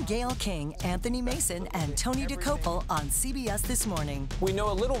 Join Gayle King, Anthony Mason, and Tony DeCopel on CBS This Morning. We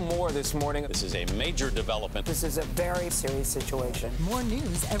know a little more this morning. This is a major development. This is a very serious situation. More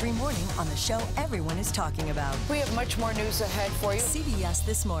news every morning on the show everyone is talking about. We have much more news ahead for you. CBS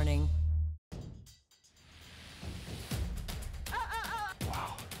This Morning.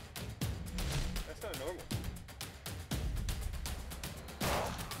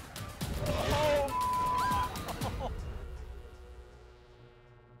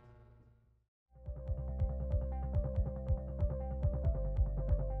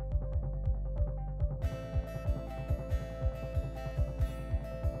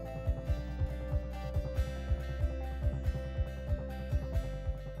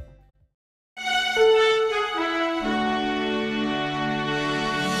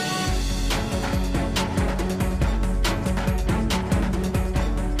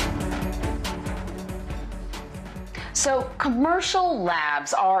 So commercial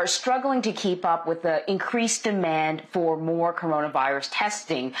labs are struggling to keep up with the increased demand for more coronavirus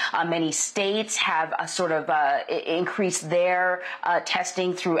testing. Many states have increased their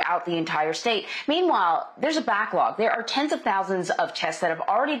testing throughout the entire state. Meanwhile, there's a backlog. There are tens of thousands of tests that have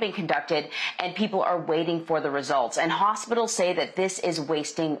already been conducted, and people are waiting for the results. And hospitals say that this is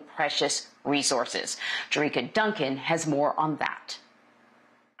wasting precious resources. Jerika Duncan has more on that.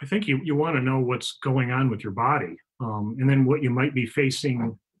 I think you want to know what's going on with your body, and then what you might be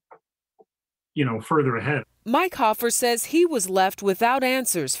facing, further ahead. Mike Hoffer says he was left without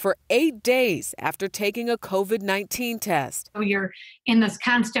answers for 8 days after taking a COVID-19 test. You're in this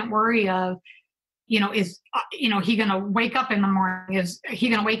constant worry of, is he going to wake up in the morning? Is he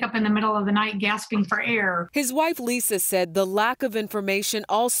going to wake up in the middle of the night gasping for air? His wife Lisa said the lack of information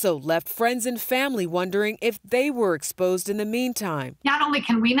also left friends and family wondering if they were exposed in the meantime. Not only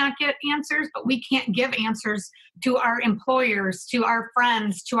can we not get answers, but we can't give answers to our employers, to our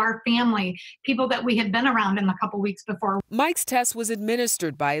friends, to our family, people that we had been around in the couple weeks before. Mike's test was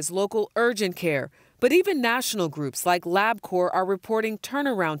administered by his local urgent care. But even national groups like LabCorp are reporting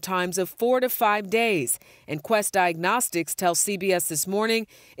turnaround times of 4 to 5 days. And Quest Diagnostics tells CBS This Morning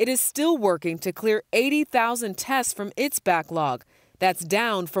it is still working to clear 80,000 tests from its backlog. That's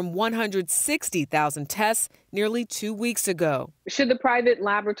down from 160,000 tests nearly 2 weeks ago. Should the private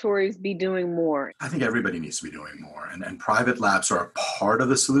laboratories be doing more? I think everybody needs to be doing more. And private labs are a part of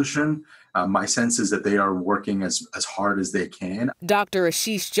the solution. My sense is that they are working as hard as they can. Dr.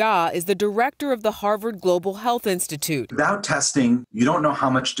 Ashish Jha is the director of the Harvard Global Health Institute. Without testing, you don't know how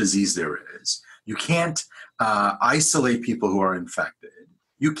much disease there is. You can't isolate people who are infected.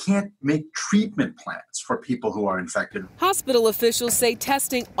 You can't make treatment plans for people who are infected. Hospital officials say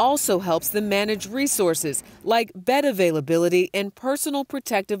testing also helps them manage resources like bed availability and personal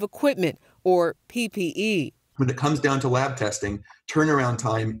protective equipment, or PPE. When it comes down to lab testing, turnaround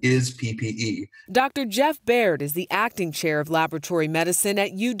time is PPE. Dr. Jeff Baird is the acting chair of laboratory medicine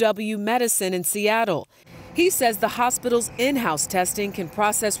at UW Medicine in Seattle. He says the hospital's in-house testing can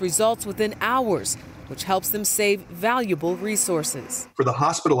process results within hours, which helps them save valuable resources. For the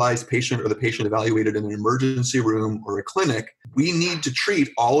hospitalized patient or the patient evaluated in an emergency room or a clinic, we need to treat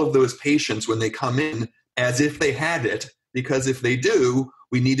all of those patients when they come in as if they had it, because if they do,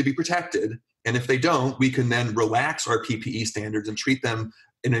 we need to be protected. And if they don't, we can then relax our PPE standards and treat them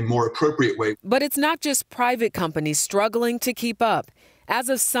in a more appropriate way. But it's not just private companies struggling to keep up. As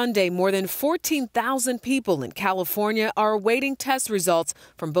of Sunday, more than 14,000 people in California are awaiting test results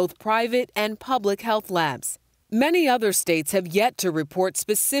from both private and public health labs. Many other states have yet to report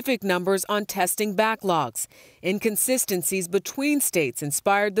specific numbers on testing backlogs. Inconsistencies between states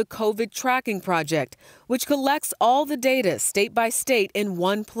inspired the COVID Tracking Project, which collects all the data state by state in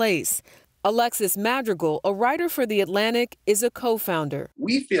one place. Alexis Madrigal, a writer for The Atlantic, is a co-founder.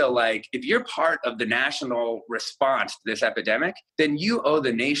 We feel like if you're part of the national response to this epidemic, then you owe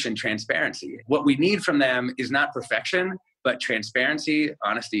the nation transparency. What we need from them is not perfection, but transparency,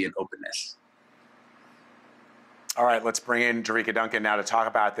 honesty, and openness. All right, let's bring in Jerika Duncan now to talk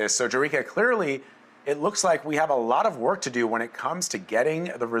about this. So, Jerika, clearly, it looks like we have a lot of work to do when it comes to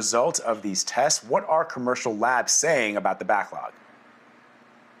getting the results of these tests. What are commercial labs saying about the backlog?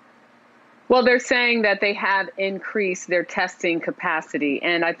 Well, they're saying that they have increased their testing capacity.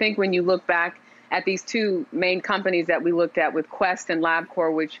 And I think when you look back at these two main companies that we looked at with Quest and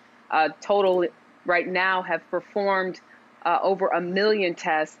LabCorp, which total right now have performed over 1 million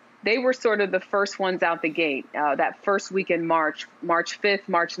tests, they were sort of the first ones out the gate. That first week in March 5th,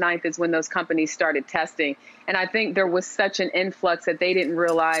 March 9th is when those companies started testing. And I think there was such an influx that they didn't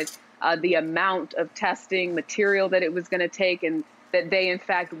realize the amount of testing material that it was going to take, and that they, in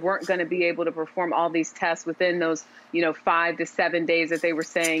fact, weren't going to be able to perform all these tests within those, 5 to 7 days that they were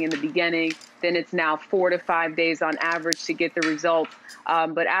saying in the beginning. Then it's now 4 to 5 days on average to get the results.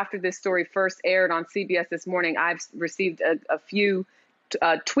 But after this story first aired on CBS This Morning, I've received a few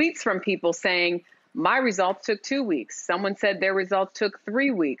tweets from people saying, my results took 2 weeks. Someone said their results took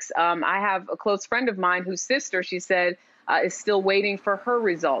 3 weeks. I have a close friend of mine whose sister, she said, is still waiting for her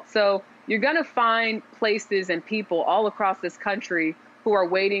results. So you're going to find places and people all across this country who are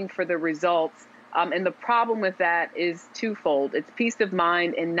waiting for the results. And the problem with that is twofold. It's peace of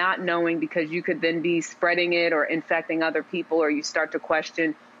mind and not knowing, because you could then be spreading it or infecting other people, or you start to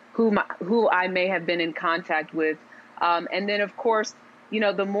question who I may have been in contact with. And then, of course,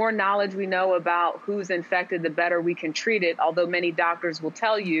 the more knowledge we know about who's infected, the better we can treat it. Although many doctors will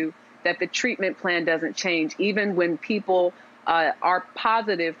tell you that the treatment plan doesn't change. Even when people are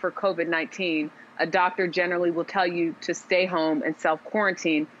positive for COVID-19, a doctor generally will tell you to stay home and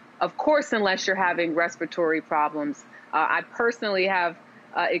self-quarantine of course, unless you're having respiratory problems. I personally have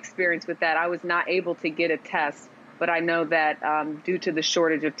experience with that. I was not able to get a test, but I know that due to the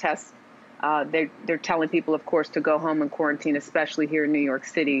shortage of tests, they're telling people, of course, to go home and quarantine, especially here in New York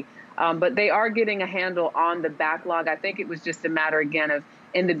City. But they are getting a handle on the backlog. I think it was just a matter, again, of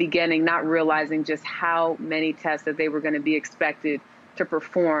in the beginning not realizing just how many tests that they were going to be expected to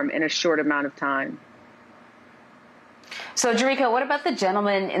perform in a short amount of time. So, Jerika, what about the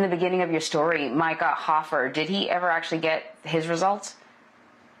gentleman in the beginning of your story, Micah Hoffer? Did he ever actually get his results?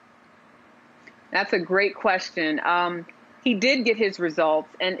 That's a great question. He did get his results,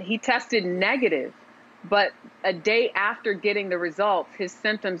 and he tested negative. But a day after getting the results, his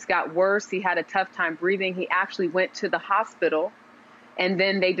symptoms got worse. He had a tough time breathing. He actually went to the hospital, and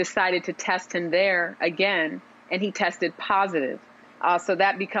then they decided to test him there again, and he tested positive. So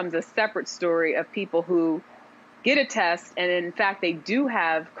that becomes a separate story of people who get a test, and in fact, they do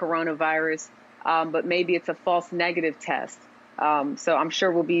have coronavirus, but maybe it's a false negative test. So I'm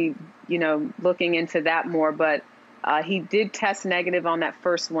sure we'll be, looking into that more. But he did test negative on that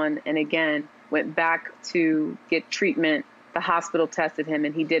first one, and again, went back to get treatment. The hospital tested him,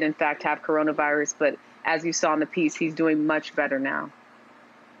 and he did, in fact, have coronavirus. But as you saw in the piece, he's doing much better now.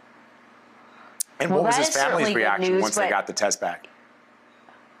 And what was his family's reaction once they got the test back?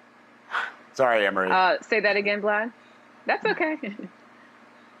 Sorry, Emery. Say that again, Vlad. That's okay.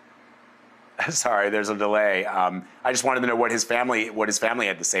 Sorry, there's a delay. I just wanted to know what his family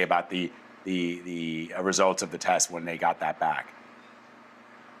had to say about the results of the test when they got that back.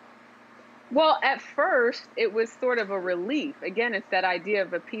 Well, at first, it was sort of a relief. Again, it's that idea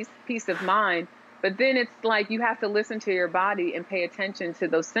of a peace of mind. But then it's like you have to listen to your body and pay attention to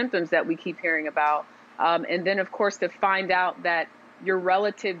those symptoms that we keep hearing about. And then, of course, to find out that your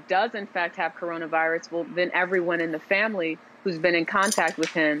relative does, in fact, have coronavirus, well, then everyone in the family who's been in contact with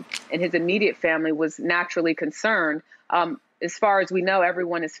him and his immediate family was naturally concerned. As far as we know,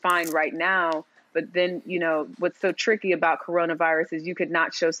 everyone is fine right now. But then, what's so tricky about coronavirus is you could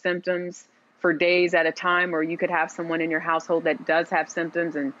not show symptoms for days at a time, or you could have someone in your household that does have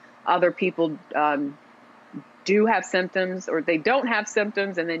symptoms and other people do have symptoms, or they don't have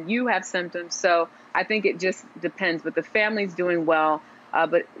symptoms, and then you have symptoms. So I think it just depends. But the family's doing well.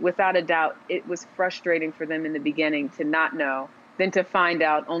 But without a doubt, it was frustrating for them in the beginning to not know, then to find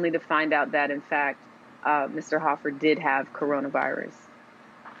out, only to find out that, in fact, Mr. Hoffer did have coronavirus.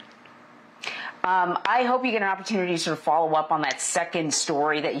 I hope you get an opportunity to sort of follow up on that second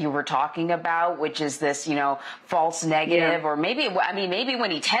story that you were talking about, which is this, false negative, or maybe when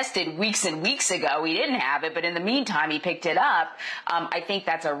he tested weeks and weeks ago, he didn't have it, but in the meantime, he picked it up. I think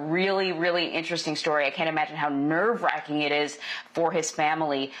that's a really, really interesting story. I can't imagine how nerve-wracking it is for his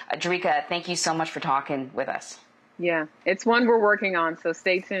family. Jerika, thank you so much for talking with us. Yeah, it's one we're working on, so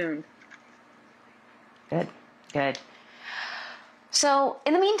stay tuned. Good. So,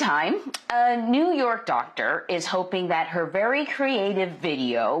 in the meantime, a New York doctor is hoping that her very creative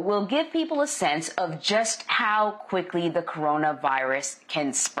video will give people a sense of just how quickly the coronavirus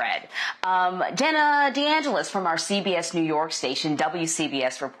can spread. Jenna DeAngelis from our CBS New York station,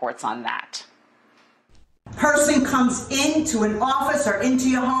 WCBS, reports on that. Person comes into an office or into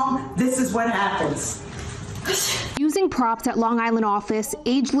your home, this is what happens. Using props at Long Island office,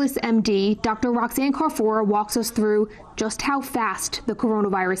 ageless MD, Dr. Roxanne Carfora walks us through just how fast the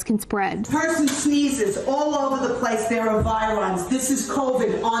coronavirus can spread. Person sneezes all over the place. There are virons. This is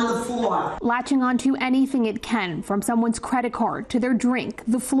COVID on the floor. Latching onto anything it can, from someone's credit card to their drink,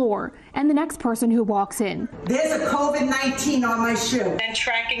 the floor, and the next person who walks in. There's a COVID-19 on my shoe. And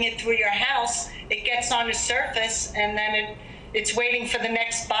tracking it through your house, it gets on the surface, and then it's waiting for the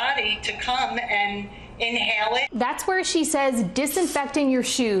next body to come and inhale it. That's where she says disinfecting your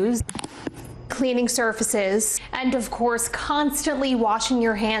shoes, cleaning surfaces, and of course constantly washing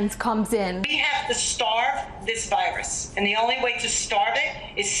your hands comes in. We have to starve this virus, and the only way to starve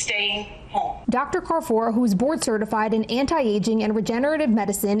it is staying home. Dr. Carfora, who's board certified in anti-aging and regenerative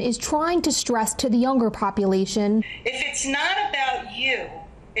medicine, is trying to stress to the younger population, if it's not about you,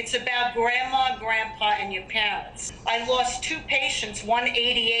 it's about grandma, grandpa, and your parents. I lost 2 patients,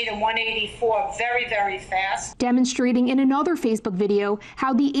 188 and 184, very, very fast. Demonstrating in another Facebook video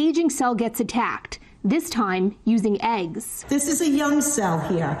how the aging cell gets attacked, this time using eggs. This is a young cell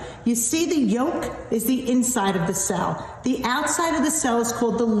here. You see the yolk is the inside of the cell. The outside of the cell is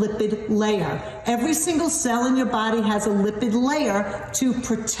called the lipid layer. Every single cell in your body has a lipid layer to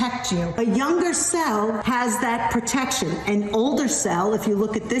protect you. A younger cell has that protection. An older cell, if you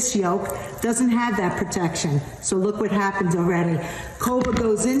look at this yolk, doesn't have that protection. So look what happens already. COBA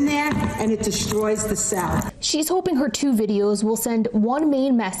goes in there and it destroys the cell. She's hoping her 2 videos will send one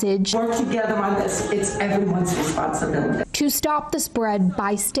main message. Work together on this. It's everyone's responsibility. To stop the spread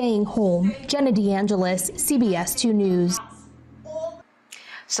by staying home. Jenna DeAngelis, CBS 2 News.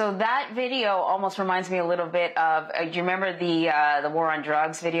 So that video almost reminds me a little bit of, do you remember the war on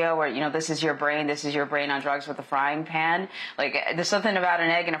drugs video where, you know, this is your brain on drugs with a frying pan? Like, there's something about an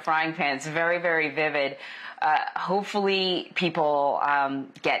egg in a frying pan. It's very, very vivid. Hopefully people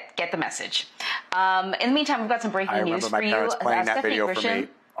get the message. In the meantime, we've got some breaking news for you. I remember my parents playing that Stephanie video for Grisham. me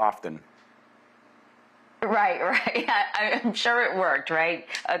often. Right. I'm sure it worked, right?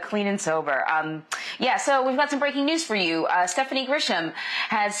 Clean and sober. Yeah, so we've got some breaking news for you. Stephanie Grisham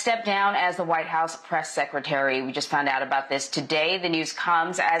has stepped down as the White House press secretary. We just found out about this today. The news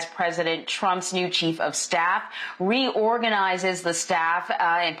comes as President Trump's new chief of staff reorganizes the staff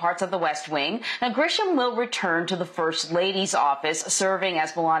in parts of the West Wing. Now, Grisham will return to the First Lady's office, serving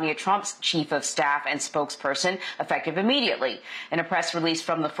as Melania Trump's chief of staff and spokesperson, effective immediately. In a press release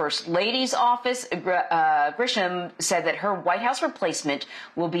from the First Lady's office, Grisham said that her White House replacement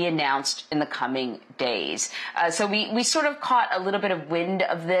will be announced in the coming days. So we sort of caught a little bit of wind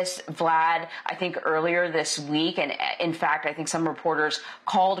of this, Vlad, I think earlier this week. And in fact, I think some reporters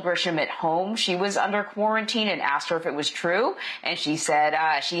called Grisham at home. She was under quarantine and asked her if it was true. And she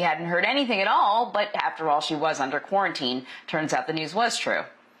said she hadn't heard anything at all. But after all, she was under quarantine. Turns out the news was true.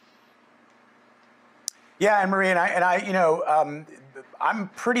 Yeah, and Marie, and I you know, I'm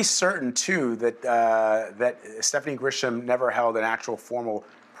pretty certain, too, that that Stephanie Grisham never held an actual formal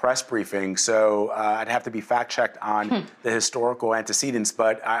press briefing, so I'd have to be fact-checked on the historical antecedents,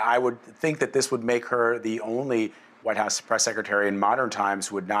 but I would think that this would make her the only White House press secretary in modern times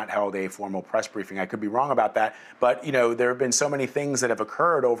who had not held a formal press briefing. I could be wrong about that, but, you know, there have been so many things that have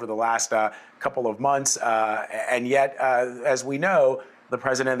occurred over the last couple of months, and yet, as we know, the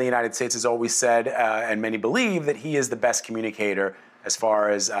President of the United States has always said, and many believe, that he is the best communicator as far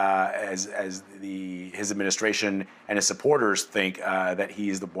as his administration and his supporters think that he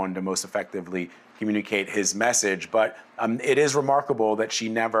is the one to most effectively communicate his message. But it is remarkable that she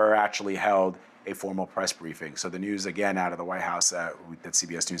never actually held a formal press briefing. So the news, again, out of the White House that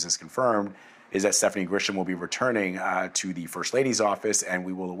CBS News has confirmed is that Stephanie Grisham will be returning to the First Lady's office, and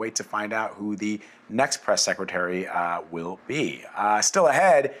we will await to find out who the next press secretary will be. Still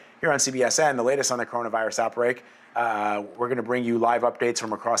ahead, here on CBSN, the latest on the coronavirus outbreak. We're going to bring you live updates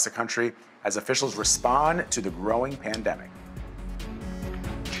from across the country as officials respond to the growing pandemic.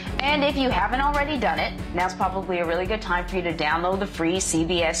 And if you haven't already done it, now's probably a really good time for you to download the free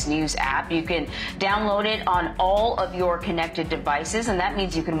CBS News app. You can download it on all of your connected devices, and that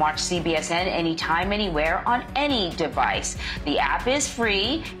means you can watch CBSN anytime, anywhere, on any device. The app is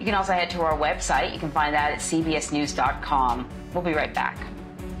free. You can also head to our website. You can find that at cbsnews.com. We'll be right back.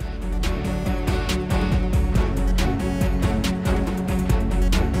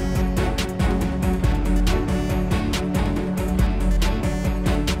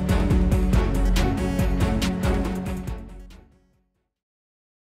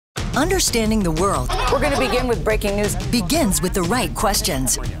 Understanding the world. We're going to begin with breaking news. Begins with the right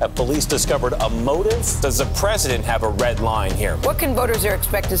questions. Police discovered a motive. Does the president have a red line here? What can voters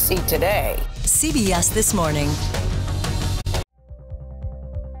expect to see today? CBS This Morning.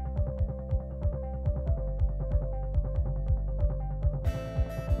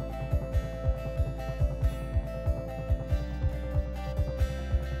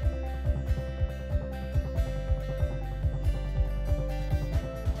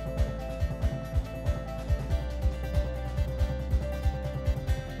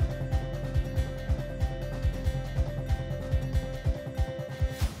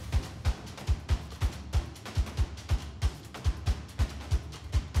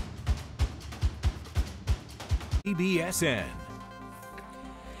 CBSN.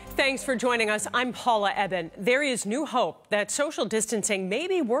 Thanks for joining us. I'm Paula Eben. There is new hope that social distancing may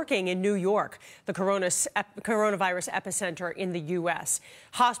be working in New York, the coronavirus epicenter in the U.S.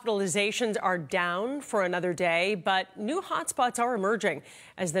 Hospitalizations are down for another day, but new hotspots are emerging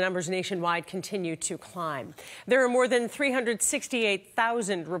as the numbers nationwide continue to climb. There are more than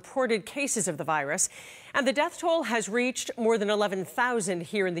 368,000 reported cases of the virus, and the death toll has reached more than 11,000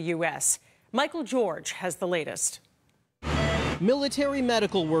 here in the U.S. Michael George has the latest. Military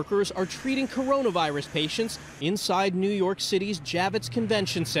medical workers are treating coronavirus patients inside New York City's Javits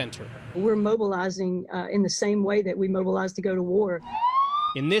Convention Center. We're mobilizing in the same way that we mobilized to go to war.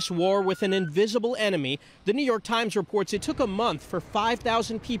 In this war with an invisible enemy, the New York Times reports it took a month for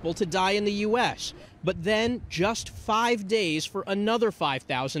 5,000 people to die in the U.S., but then just 5 days for another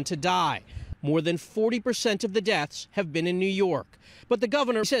 5,000 to die. More than 40% of the deaths have been in New York. But the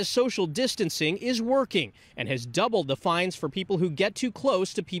governor says social distancing is working and has doubled the fines for people who get too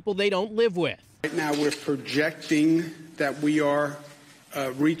close to people they don't live with. Right now, we're projecting that we are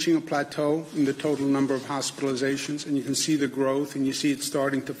reaching a plateau in the total number of hospitalizations, and you can see the growth, and you see it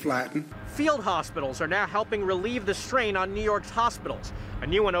starting to flatten. Field hospitals are now helping relieve the strain on New York's hospitals. A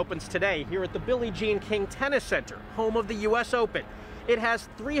new one opens today here at the Billie Jean King Tennis Center, home of the U.S. Open. It has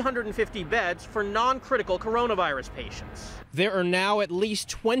 350 beds for non-critical coronavirus patients. There are now at least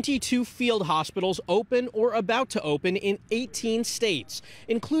 22 field hospitals open or about to open in 18 states,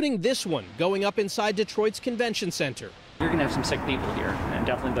 including this one going up inside Detroit's Convention Center. You're going to have some sick people here, and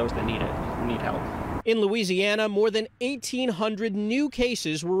definitely those that need it, need help. In Louisiana, more than 1,800 new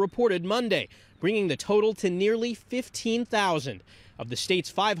cases were reported Monday, bringing the total to nearly 15,000. Of the state's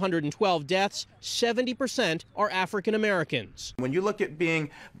 512 deaths, 70% are African Americans. When you look at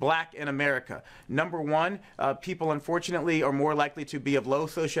being black in America, number one, people unfortunately are more likely to be of low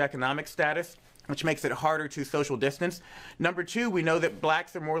socioeconomic status, which makes it harder to social distance. Number two, we know that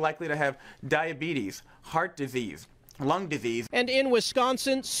blacks are more likely to have diabetes, heart disease, lung disease. And in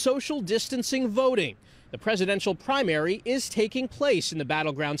Wisconsin, social distancing voting. The presidential primary is taking place in the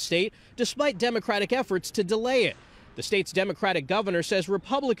battleground state, despite Democratic efforts to delay it. The state's Democratic governor says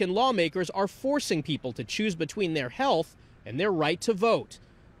Republican lawmakers are forcing people to choose between their health and their right to vote.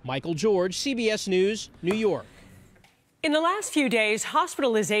 Michael George, CBS News, New York. In the last few days,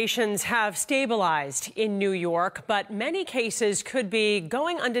 hospitalizations have stabilized in New York, but many cases could be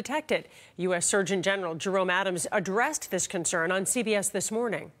going undetected. U.S. Surgeon General Jerome Adams addressed this concern on CBS This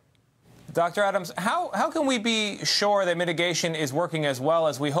Morning. Dr. Adams, how can we be sure that mitigation is working as well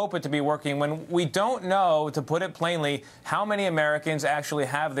as we hope it to be working when we don't know, to put it plainly, how many Americans actually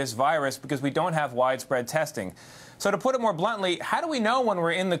have this virus because we don't have widespread testing? So to put it more bluntly, how do we know when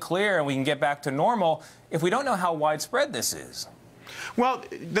we're in the clear and we can get back to normal if we don't know how widespread this is? Well,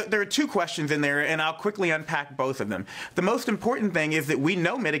 there are two questions in there, and I'll quickly unpack both of them. The most important thing is that we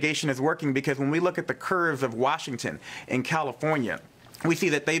know mitigation is working because when we look at the curves of Washington and California, we see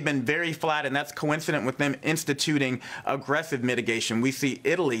that they've been very flat, and that's coincident with them instituting aggressive mitigation. We see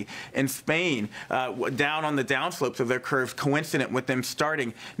Italy and Spain down on the downslopes of their curves, coincident with them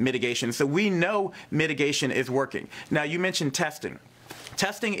starting mitigation. So we know mitigation is working. Now, you mentioned testing.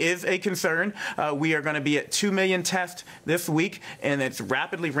 Testing is a concern. We are going to be at 2 million tests this week, and it's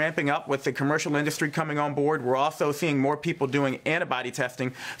rapidly ramping up with the commercial industry coming on board. We're also seeing more people doing antibody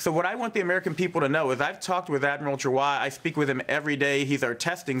testing. So what I want the American people to know is I've talked with Admiral Giroir. I speak with him every day. He's our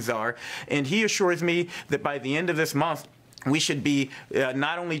testing czar, and he assures me that by the end of this month, we should be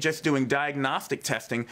not only just doing diagnostic testing,